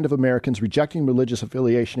long-term trend of Americans rejecting religious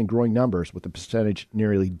affiliation in growing numbers, with the percentage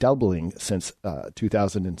nearly doubling since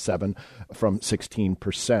 2007 from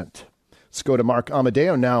 16%. Let's go to Mark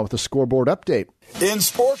Amadeo now with a scoreboard update. In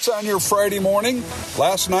sports on your Friday morning,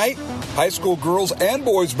 last night, high school girls and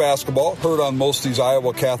boys basketball heard on most of these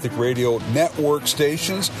Iowa Catholic Radio network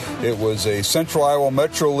stations. It was a Central Iowa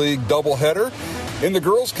Metro League doubleheader. In the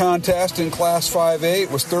girls' contest in Class 5A,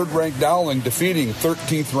 it was third-ranked Dowling defeating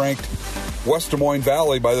 13th-ranked West Des Moines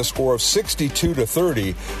Valley by the score of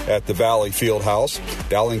 62-30 at the Valley Fieldhouse.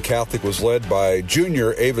 Dowling Catholic was led by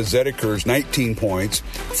junior Ava Zedekers, 19 points,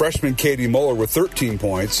 freshman Katie Muller with 13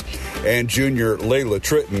 points, and junior Layla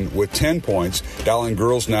Tritton with 10 points. Dowling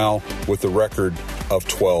girls now with a record of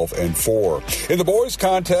 12-4. In the boys'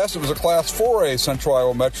 contest, it was a Class 4A Central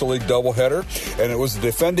Iowa Metro League doubleheader, and it was the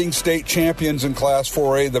defending state champions in Class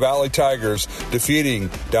 4A, the Valley Tigers, defeating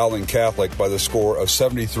Dowling Catholic by the score of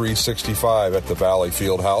 73-65 at the Valley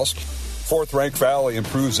Fieldhouse. Fourth-ranked Valley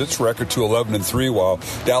improves its record to 11-3, while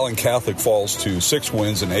Dowling Catholic falls to 6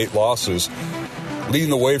 wins and 8 losses. Leading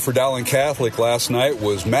the way for Dowling Catholic last night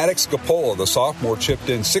was Maddox Capola. The sophomore chipped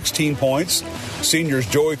in 16 points. Seniors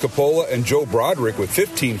Joey Capola and Joe Broderick with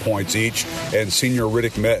 15 points each, and senior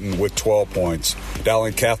Riddick Metton with 12 points.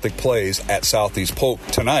 Dowling Catholic plays at Southeast Polk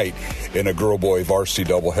tonight in a girl-boy varsity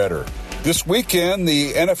doubleheader. This weekend,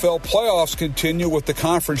 the NFL playoffs continue with the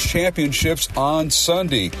conference championships on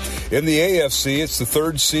Sunday. In the AFC, it's the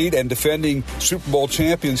 3rd seed and defending Super Bowl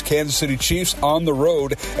champions Kansas City Chiefs on the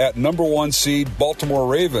road at number 1 seed Baltimore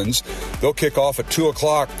Ravens. They'll kick off at 2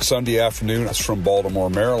 o'clock Sunday afternoon. That's from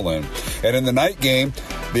Baltimore, Maryland. And in the night game,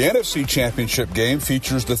 the NFC Championship game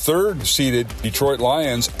features the 3rd-seeded Detroit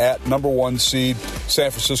Lions at number 1 seed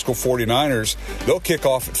San Francisco 49ers. They'll kick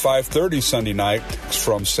off at 5:30 Sunday night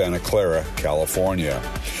from Santa Clara, California.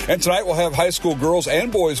 And tonight we'll have high school girls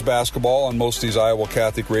and boys basketball on most of these Iowa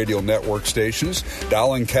Catholic Radio network stations.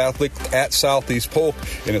 Dowling Catholic at Southeast Polk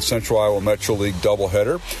in a Central Iowa Metro League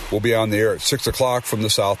doubleheader. We'll be on the air at 6 o'clock from the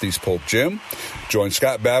Southeast Polk Gym. Join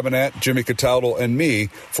Scott Babinett, Jimmy Cataldo, and me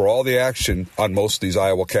for all the action on most of these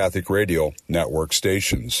Iowa Catholic Radio network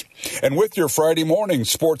stations. And with your Friday morning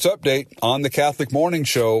sports update on the Catholic Morning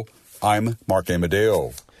Show, I'm Mark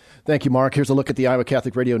Amadeo. Thank you, Mark. Here's a look at the Iowa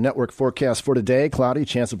Catholic Radio Network forecast for today. Cloudy,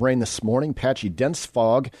 chance of rain this morning, patchy, dense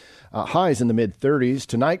fog, highs in the mid-30s.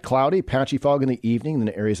 Tonight, cloudy, patchy fog in the evening, then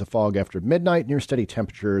areas of fog after midnight, near steady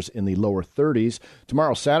temperatures in the lower 30s.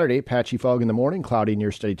 Tomorrow, Saturday, patchy fog in the morning, cloudy,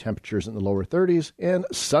 near steady temperatures in the lower 30s. And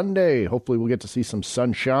Sunday, hopefully we'll get to see some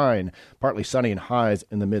sunshine, partly sunny and highs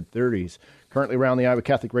in the mid-30s. Currently around the Iowa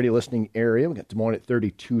Catholic Radio listening area, we got Des Moines at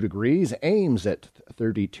 32 degrees, Ames at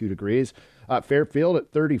 32 degrees, Fairfield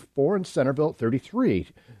at 34, and Centerville at 33.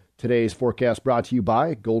 Today's forecast brought to you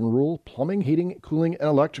by Golden Rule Plumbing, Heating, Cooling, and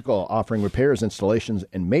Electrical, offering repairs, installations,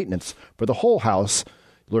 and maintenance for the whole house.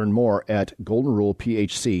 Learn more at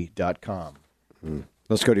goldenrulephc.com.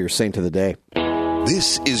 Let's go to your saint of the day.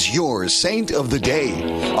 This is your Saint of the Day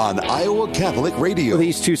on Iowa Catholic Radio.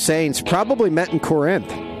 These two saints probably met in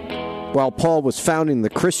Corinth while Paul was founding the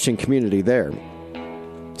Christian community there.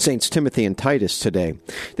 Saints Timothy and Titus today.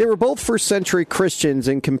 They were both first-century Christians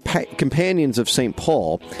and companions of St.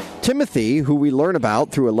 Paul. Timothy, who we learn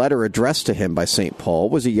about through a letter addressed to him by St. Paul,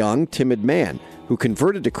 was a young, timid man who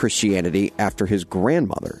converted to Christianity after his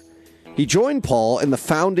grandmother. He joined Paul in the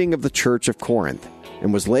founding of the Church of Corinth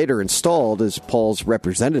and was later installed as Paul's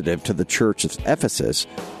representative to the Church of Ephesus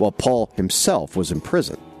while Paul himself was in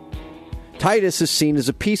prison. Titus is seen as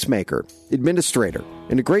a peacemaker, administrator,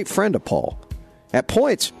 and a great friend of Paul. At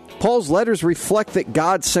points, Paul's letters reflect that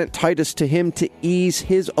God sent Titus to him to ease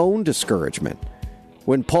his own discouragement.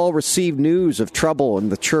 When Paul received news of trouble in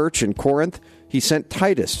the church in Corinth, he sent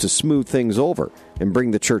Titus to smooth things over and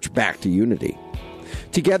bring the church back to unity.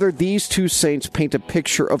 Together, these two saints paint a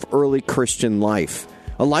picture of early Christian life,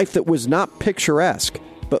 a life that was not picturesque,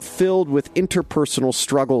 but filled with interpersonal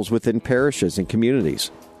struggles within parishes and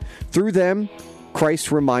communities. Through them,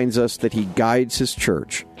 Christ reminds us that he guides his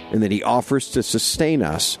church and that he offers to sustain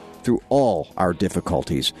us through all our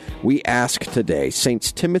difficulties. We ask today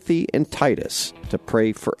Saints Timothy and Titus to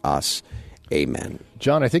pray for us. Amen.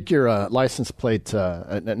 John, I think your license plate,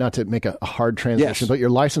 not to make a hard transition, Yes. but your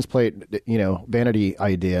license plate, vanity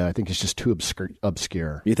idea, I think is just too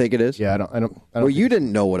obscure. You think it is? Yeah, I don't. Well, you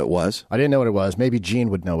didn't know what it was. I didn't know what it was. Maybe Gene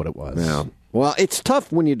would know what it was. Yeah. Well, it's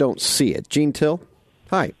tough when you don't see it. Gene Till,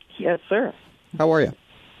 hi. Yes, sir. How are you?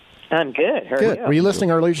 I'm good. How are Good. you? Were you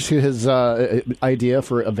listening earlier to his idea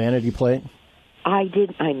for a vanity plate? I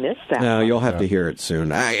did. I missed that. No, one. you'll have to hear it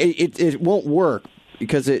soon. It won't work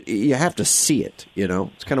because you have to see it.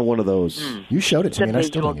 It's kind of one of those. You showed it to me, and I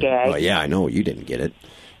still visual didn't get it. gag. Oh, yeah, I know you didn't get it.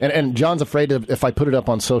 And John's afraid if I put it up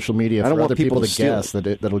on social media I don't for want other people to steal guess that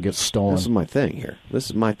it'll get stolen. This is my thing here. This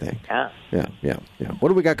is my thing. Yeah. Yeah. What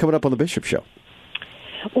do we got coming up on the Bishop Show?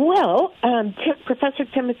 Well, Professor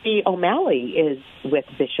Timothy O'Malley is with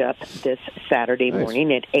Bishop this Saturday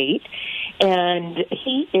morning at 8, and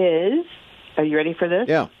he is. Are you ready for this?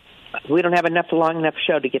 Yeah. We don't have long enough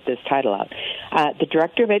show to get this title out. The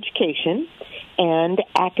Director of Education and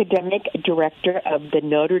Academic Director of the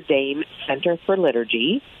Notre Dame Center for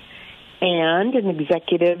Liturgy, and an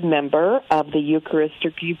executive member of the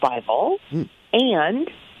Eucharistic Revival.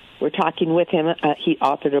 And we're talking with him. He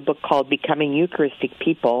authored a book called Becoming Eucharistic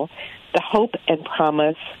People, The Hope and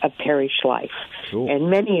Promise of Parish Life. Cool. And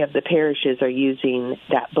many of the parishes are using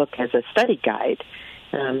that book as a study guide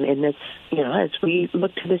in this, as we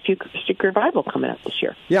look to this Eucharistic Revival coming up this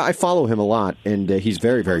year. Yeah, I follow him a lot, and he's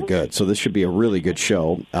very, very good. So this should be a really good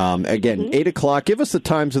show. Again, 8 o'clock. Give us the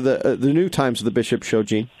times of the new times of the Bishop Show,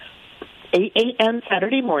 Gene. 8 a.m.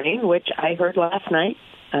 Saturday morning, which I heard last night.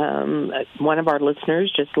 One of our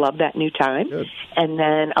listeners just loved that new time. Good. And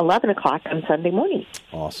then 11 o'clock on Sunday morning.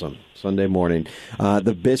 Awesome. Sunday morning.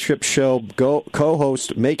 The Bishop Show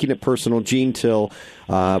co-host, Making It Personal, Gene Till,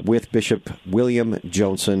 with Bishop William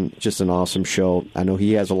Johnson. Just an awesome show. I know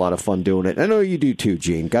he has a lot of fun doing it. I know you do too,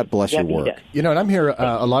 Gene. God bless your work. And I'm here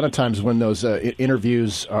a lot of times when those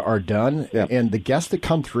interviews are done, and the guests that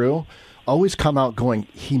come through always come out going,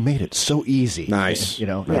 he made it so easy. Nice.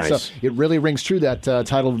 So it really rings true, that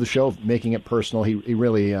title of the show, Making It Personal. He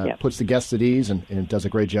really puts the guests at ease and does a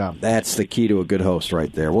great job. That's the key to a good host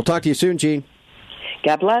right there. We'll talk to you soon, Gene.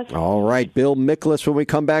 God bless. All right, Bill Miklas, when we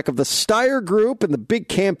come back, of the Steyer Group and the big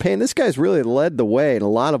campaign. This guy's really led the way in a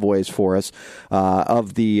lot of ways for us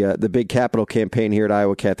of the big capital campaign here at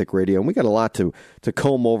Iowa Catholic Radio. And we got a lot to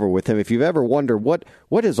comb over with him. If you've ever wondered what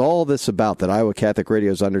is all this about that Iowa Catholic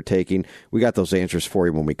Radio is undertaking, we got those answers for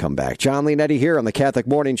you when we come back. John Leonetti here on the Catholic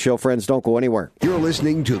Morning Show. Friends, don't go anywhere. You're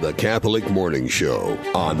listening to the Catholic Morning Show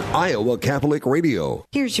on Iowa Catholic Radio.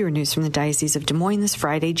 Here's your news from the Diocese of Des Moines this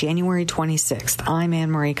Friday, January 26th. I'm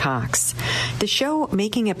Anne-Marie Cox. The show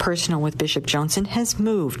Making It Personal with Bishop Johnson has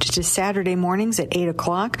moved to Saturday mornings at 8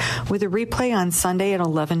 o'clock with a replay on Sunday at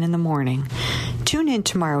 11 in the morning. Tune in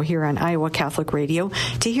tomorrow here on Iowa Catholic Radio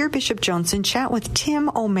to hear Bishop Johnson chat with Tim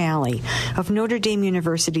O'Malley of Notre Dame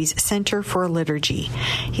University's Center for Liturgy.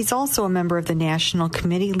 He's also a member of the National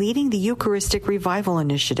Committee leading the Eucharistic Revival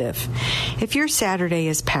Initiative. If your Saturday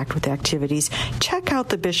is packed with activities, check out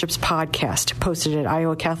the Bishop's podcast posted at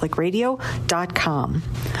iowacatholicradio.com.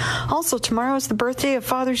 Also, tomorrow is the birthday of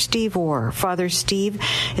Father Steve Orr. Father Steve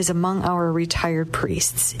is among our retired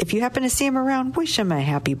priests. If you happen to see him around, wish him a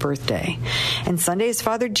happy birthday. And Sunday is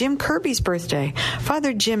Father Jim Kirby's birthday.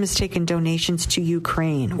 Father Jim has taken donations to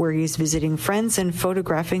Ukraine, where he is visiting friends and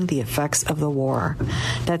photographing the effects of the war.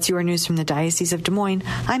 That's your news from the Diocese of Des Moines.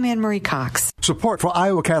 I'm Anne-Marie Cox. Support for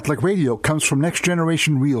Iowa Catholic Radio comes from Next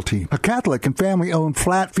Generation Realty, a Catholic and family-owned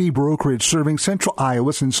flat-fee brokerage serving central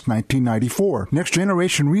Iowa since 1994. Next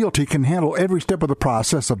Generation Realty can handle every step of the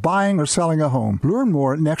process of buying or selling a home. Learn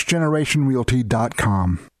more at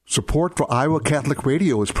nextgenerationrealty.com. Support for Iowa Catholic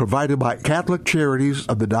Radio is provided by Catholic Charities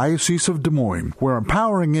of the Diocese of Des Moines, where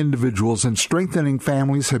empowering individuals and strengthening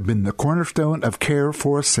families have been the cornerstone of care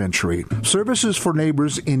for a century. Services for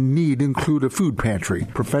neighbors in need include a food pantry,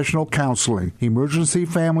 professional counseling, emergency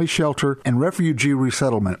family shelter, and refugee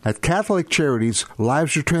resettlement. At Catholic Charities,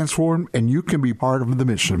 lives are transformed and you can be part of the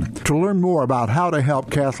mission. To learn more about how to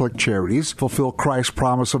help Catholic Charities fulfill Christ's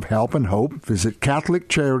promise of help and hope, visit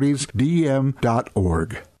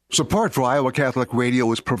CatholicCharitiesDM.org. Support for Iowa Catholic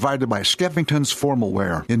Radio is provided by Skeffington's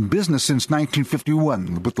Formalware, in business since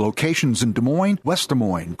 1951, with locations in Des Moines, West Des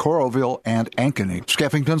Moines, Coralville, and Ankeny.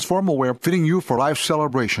 Skeffington's Formalware, fitting you for life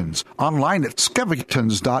celebrations. Online at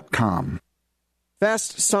skeffingtons.com.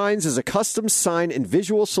 Fast Signs is a custom sign and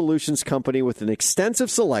visual solutions company with an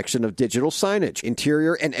extensive selection of digital signage,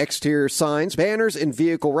 interior and exterior signs, banners, and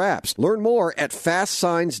vehicle wraps. Learn more at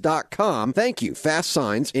fastsigns.com. Thank you, Fast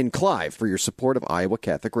Signs in Clive, for your support of Iowa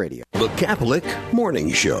Catholic Radio. The Catholic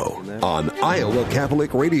Morning Show on Iowa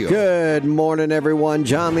Catholic Radio. Good morning, everyone.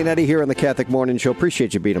 John Leonetti here on the Catholic Morning Show.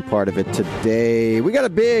 Appreciate you being a part of it today. We got a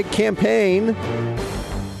big campaign.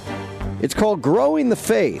 It's called Growing the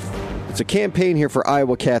Faith. It's a campaign here for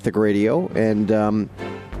Iowa Catholic Radio, and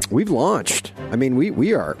we've launched. I mean,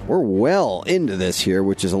 we're well into this here,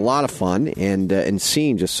 which is a lot of fun, and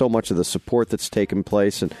seeing just so much of the support that's taken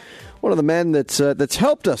place. And one of the men that's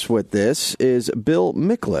helped us with this is Bill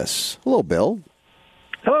Miklas. Hello, Bill.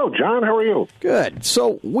 Hello, John. How are you? Good.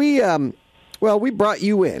 So we brought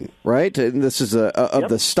you in, right? And this is the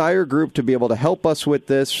Steyer Group to be able to help us with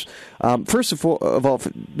this. First of all,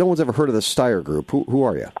 no one's ever heard of the Steyer Group. Who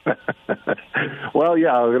are you? Well,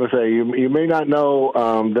 yeah, I was going to say you may not know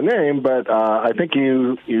the name, but I think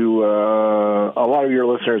you a lot of your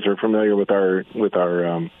listeners are familiar with our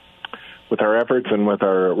efforts and with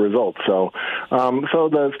our results. So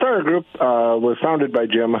the Steyer Group was founded by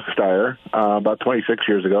Jim Steyer about 26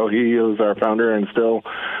 years ago. He is our founder and still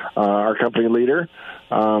our company leader.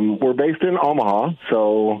 We're based in Omaha,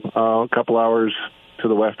 so a couple hours to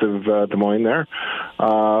the west of Des Moines there.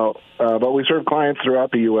 But we serve clients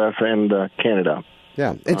throughout the U.S. and Canada.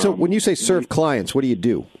 Yeah. And so when you say serve clients, what do you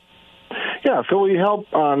do? Yeah, so we help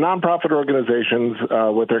nonprofit organizations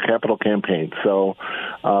with their capital campaigns. So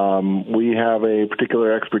we have a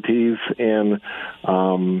particular expertise in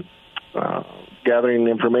gathering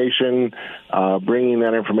information, bringing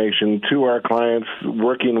that information to our clients,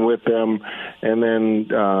 working with them, and then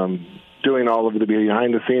doing all of the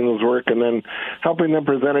behind-the-scenes work, and then helping them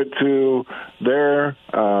present it to their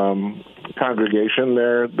congregation,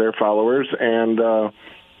 their followers, and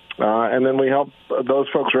then we help those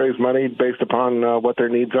folks raise money based upon what their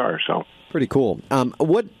needs are. So pretty cool.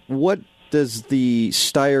 What does the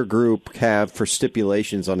Steyer Group have for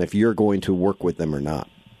stipulations on if you're going to work with them or not?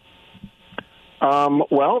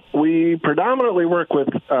 Well, we predominantly work with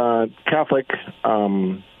Catholic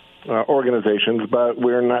organizations, but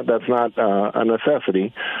we're not. That's not a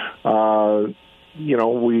necessity.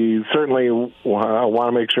 We certainly want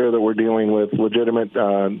to make sure that we're dealing with legitimate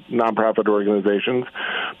nonprofit organizations,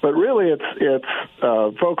 but really it's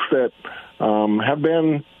folks that have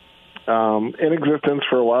been in existence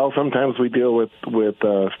for a while. Sometimes we deal with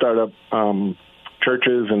startup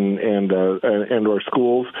churches and or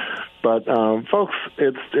schools, but folks,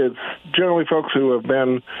 it's generally folks who have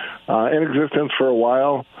been in existence for a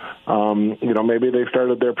while. Maybe they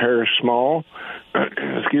started their parish small,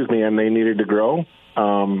 and they needed to grow.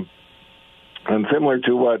 And similar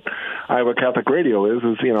to what Iowa Catholic Radio is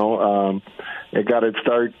it got its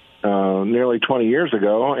start nearly 20 years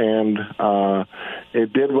ago, and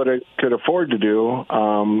it did what it could afford to do.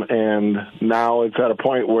 And now it's at a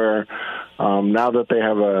point where now that they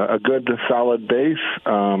have a good, solid base,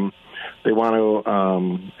 they want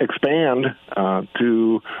to expand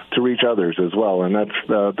to reach others as well, and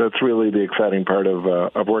that's really the exciting part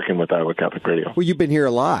of working with Iowa Catholic Radio. Well, you've been here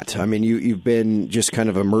a lot. I mean, you've been just kind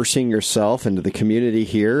of immersing yourself into the community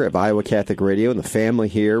here of Iowa Catholic Radio and the family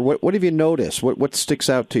here. What have you noticed? What sticks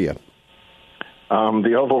out to you?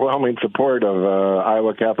 The overwhelming support of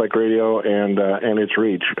Iowa Catholic Radio and its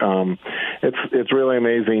reach. It's really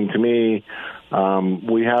amazing to me.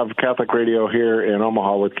 We have Catholic Radio here in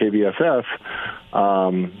Omaha with KVSS,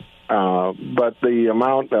 but the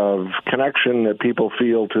amount of connection that people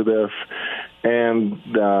feel to this, and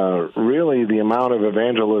really the amount of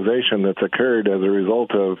evangelization that's occurred as a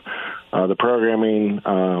result of the programming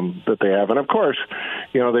that they have. And of course,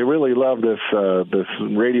 they really love this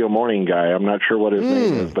radio morning guy. I'm not sure what his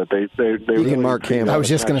name is, but they Deacon really Mark Campbell. I was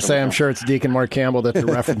just going to say, I'm sure it's Deacon Mark Campbell that you're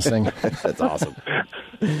referencing. That's awesome.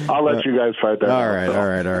 I'll let you guys fight that. All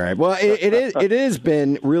right. Well, it has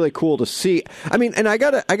been really cool to see. I mean, and I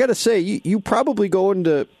gotta say, you probably go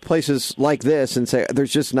into places like this and say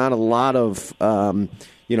there's just not a lot of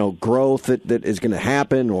growth that is going to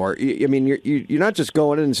happen. Or I mean, you're not just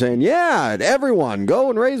going in and saying, yeah, everyone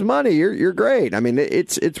go and raise money. You're great. I mean,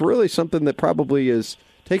 it's really something that probably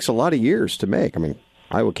takes a lot of years to make. I mean,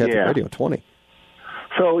 Iowa Catholic Radio 20.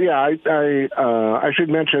 So, yeah, I should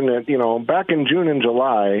mention that, back in June and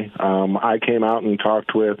July, I came out and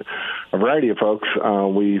talked with a variety of folks.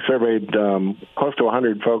 We surveyed close to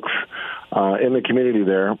 100 folks in the community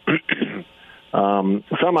there.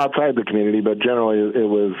 some outside the community, but generally it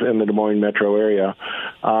was in the Des Moines metro area.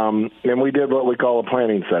 And we did what we call a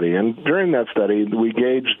planning study. And during that study, we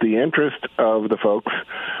gauged the interest of the folks,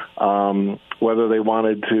 whether they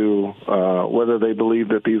wanted to, whether they believe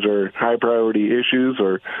that these are high priority issues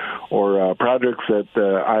or projects that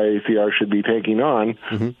IACR should be taking on.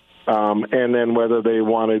 Mm-hmm. And then whether they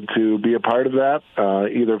wanted to be a part of that,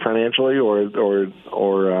 either financially or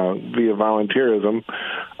via volunteerism.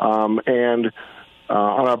 And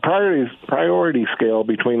on a priority scale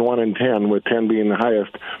between 1 and 10, with 10 being the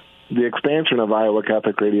highest, the expansion of Iowa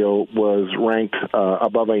Catholic Radio was ranked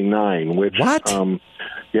above a 9. Which, for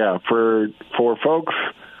folks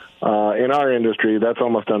in our industry, that's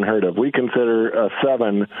almost unheard of. We consider a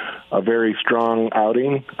 7 a very strong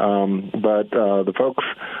outing, but the folks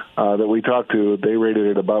that we talked to, they rated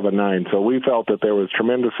it above a 9. So we felt that there was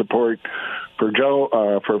tremendous support for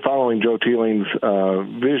Joe, for following Joe Teeling's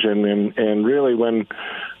vision, and really when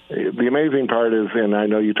the amazing part is, and I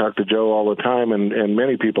know you talk to Joe all the time, and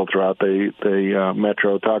many people throughout the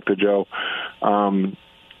metro talk to Joe.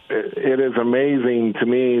 It is amazing to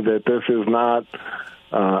me that this is not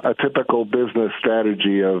a typical business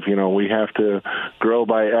strategy of, we have to grow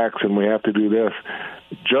by X and we have to do this.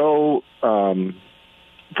 Joe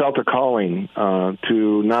felt a calling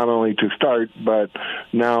to not only to start, but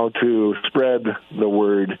now to spread the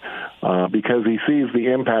word because he sees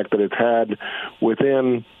the impact that it's had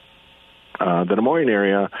within the Des Moines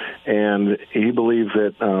area, and he believes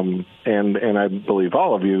that, and I believe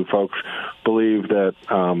all of you folks believe that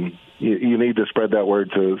you need to spread that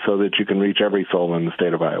word so that you can reach every soul in the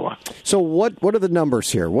state of Iowa. So what are the numbers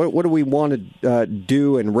here? What do we want to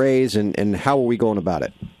do and raise, and how are we going about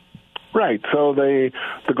it? Right. So the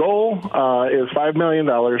goal is $5 million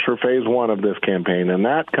for phase 1 of this campaign, and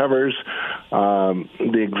that covers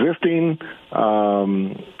the existing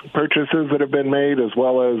purchases that have been made, as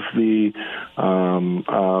well as the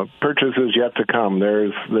purchases yet to come.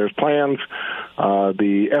 There's plans.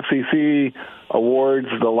 The FCC awards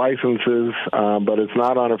the licenses, but it's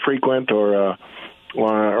not on a frequent or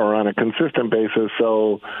on a consistent basis.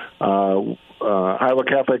 So Iowa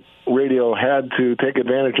Catholic Radio had to take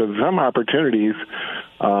advantage of some opportunities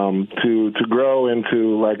to grow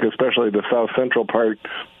into, like, especially the south central part,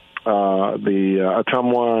 the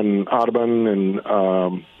Ottumwa and Audubon and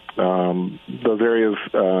those areas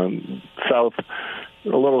a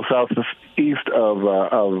little southeast of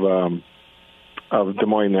Des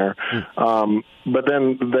Moines there. But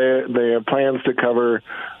then they have plans to cover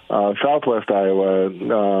southwest Iowa,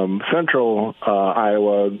 central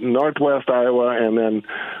Iowa, northwest Iowa, and then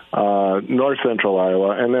north central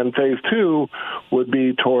Iowa. And then phase 2 would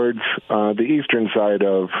be towards the eastern side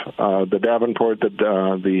of the Davenport,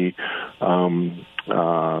 the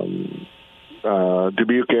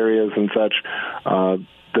Dubuque areas and such.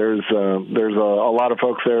 There's a lot of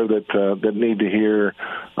folks there that need to hear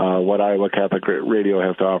what Iowa Catholic Radio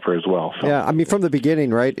has to offer as well. So. Yeah, I mean, from the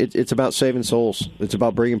beginning, right? It's about saving souls. It's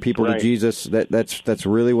about bringing people to Jesus. That's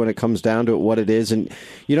really when it comes down to it, what it is. And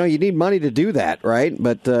you need money to do that, right?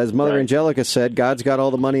 But as Mother Angelica said, God's got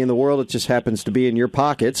all the money in the world. It just happens to be in your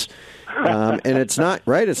pockets. And it's not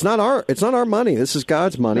right. It's not our money. This is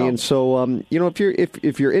God's money. No. And so,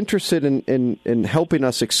 if you're interested in helping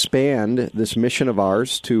us expand this mission of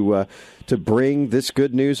ours to bring this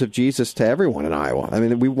good news of Jesus to everyone in Iowa, I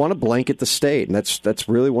mean, we want to blanket the state, and that's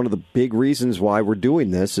really one of the big reasons why we're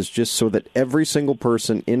doing this, is just so that every single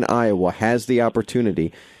person in Iowa has the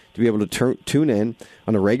opportunity to be able to tune in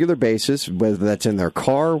on a regular basis, whether that's in their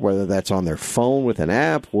car, whether that's on their phone with an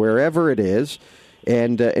app, wherever it is.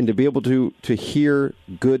 And to be able to hear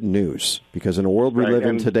good news, because in a world we live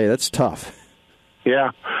in today, that's tough.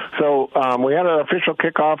 Yeah. So we had an official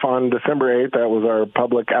kickoff on December 8th. That was our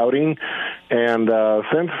public outing. And not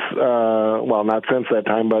since that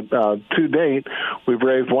time, but to date, we've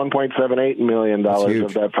raised $1.78 million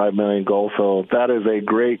of that $5 million goal. So that is a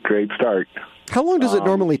great, great start. How long does it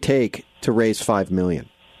normally take to raise $5 million?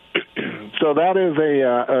 So that is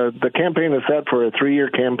the campaign is set for a 3-year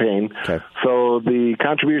campaign. Okay. So the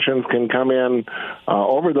contributions can come in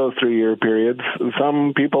over those 3-year periods.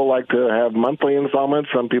 Some people like to have monthly installments,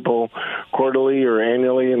 some people quarterly or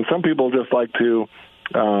annually, and some people just like to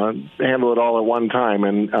handle it all at one time.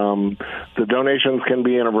 And the donations can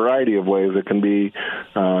be in a variety of ways. It can be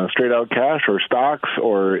straight out cash or stocks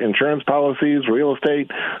or insurance policies, real estate.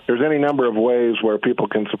 There's any number of ways where people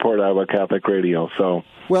can support Iowa Catholic Radio. So,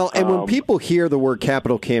 well, and when people hear the word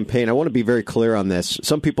capital campaign, I want to be very clear on this.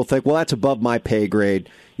 Some people think, well, that's above my pay grade.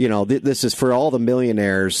 This is for all the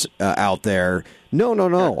millionaires out there.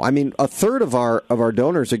 No. I mean, a third of our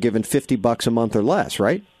donors are given $50 a month or less,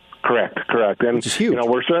 right? Correct. And,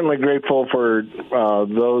 we're certainly grateful for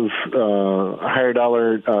those higher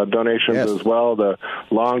dollar donations as well, the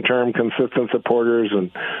long-term consistent supporters,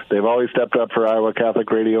 and they've always stepped up for Iowa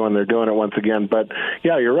Catholic Radio, and they're doing it once again. But,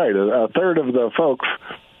 yeah, you're right. A third of the folks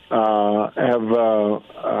are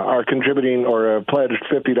contributing or have pledged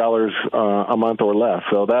 $50 a month or less.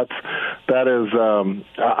 So that is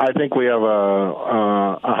I think we have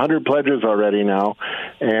 100 pledges already now,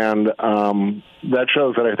 and that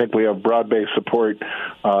shows that I think we have broad-based support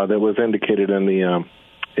that was indicated in the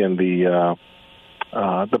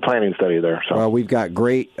planning study there. So. Well, we've got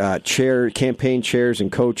great campaign chairs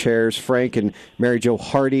and co-chairs. Frank and Mary Jo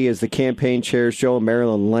Hardy as the campaign chairs. Joe and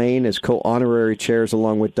Marilyn Lane as co-honorary chairs,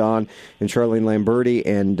 along with Don and Charlene Lamberti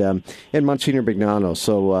and Monsignor Bignano.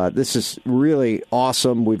 So this is really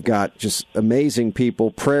awesome. We've got just amazing people,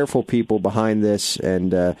 prayerful people behind this.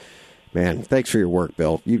 And, man, thanks for your work,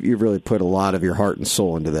 Bill. You've really put a lot of your heart and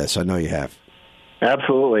soul into this. I know you have.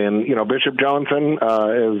 Absolutely, and Bishop Johnson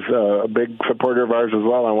is a big supporter of ours as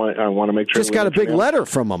well. I want to make sure. Just got a big letter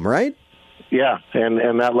from him, right? Yeah,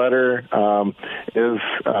 and that letter is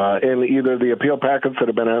in either the appeal packets that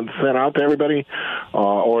have been sent out to everybody,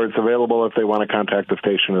 or it's available if they want to contact the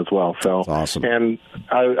station as well. So that's awesome. And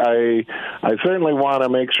I certainly want to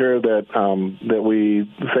make sure that that we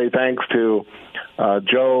say thanks to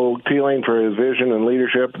Joe Teeling for his vision and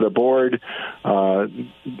leadership, the board.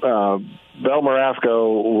 Belle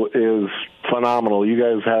Marasco is phenomenal. You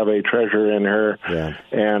guys have a treasure in her,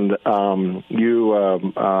 and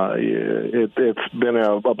it's been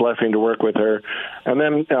a blessing to work with her. And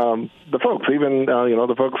then the folks, even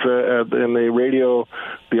the folks in the radio,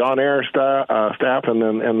 the on-air staff, and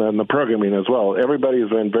then the programming as well. Everybody's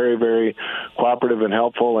been very, very cooperative and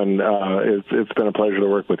helpful, and it's been a pleasure to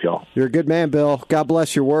work with y'all. You're a good man, Bill. God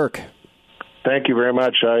bless your work. Thank you very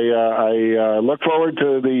much. I look forward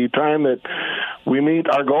to the time that we meet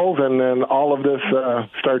our goals and then all of this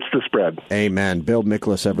starts to spread. Amen. Bill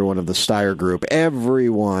Miklas, everyone of the Steyer Group,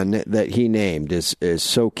 everyone that he named is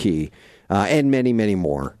so key, and many, many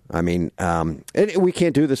more. I mean, and we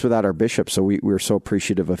can't do this without our bishop, so we're so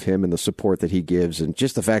appreciative of him and the support that he gives, and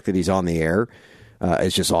just the fact that he's on the air.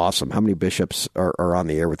 It's just awesome. How many bishops are on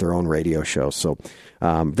the air with their own radio show? So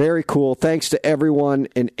very cool. Thanks to everyone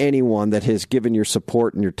and anyone that has given your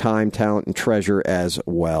support and your time, talent, and treasure as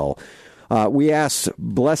well. We ask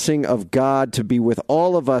blessing of God to be with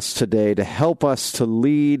all of us today, to help us to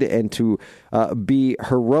lead and to be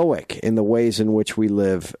heroic in the ways in which we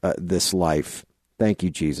live this life. Thank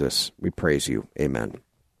you, Jesus. We praise you. Amen.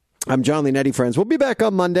 I'm John Leonetti, friends. We'll be back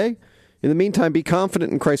on Monday. In the meantime, be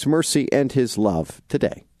confident in Christ's mercy and his love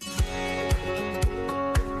today.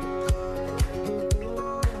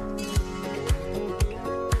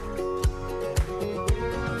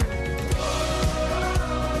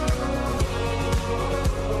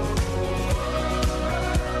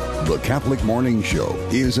 The Catholic Morning Show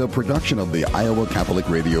is a production of the Iowa Catholic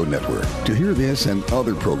Radio Network. To hear this and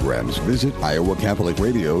other programs, visit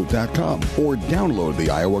iowacatholicradio.com or download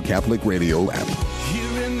the Iowa Catholic Radio app.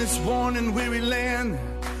 Here in this worn and weary land,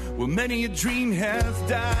 where many a dream has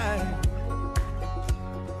died,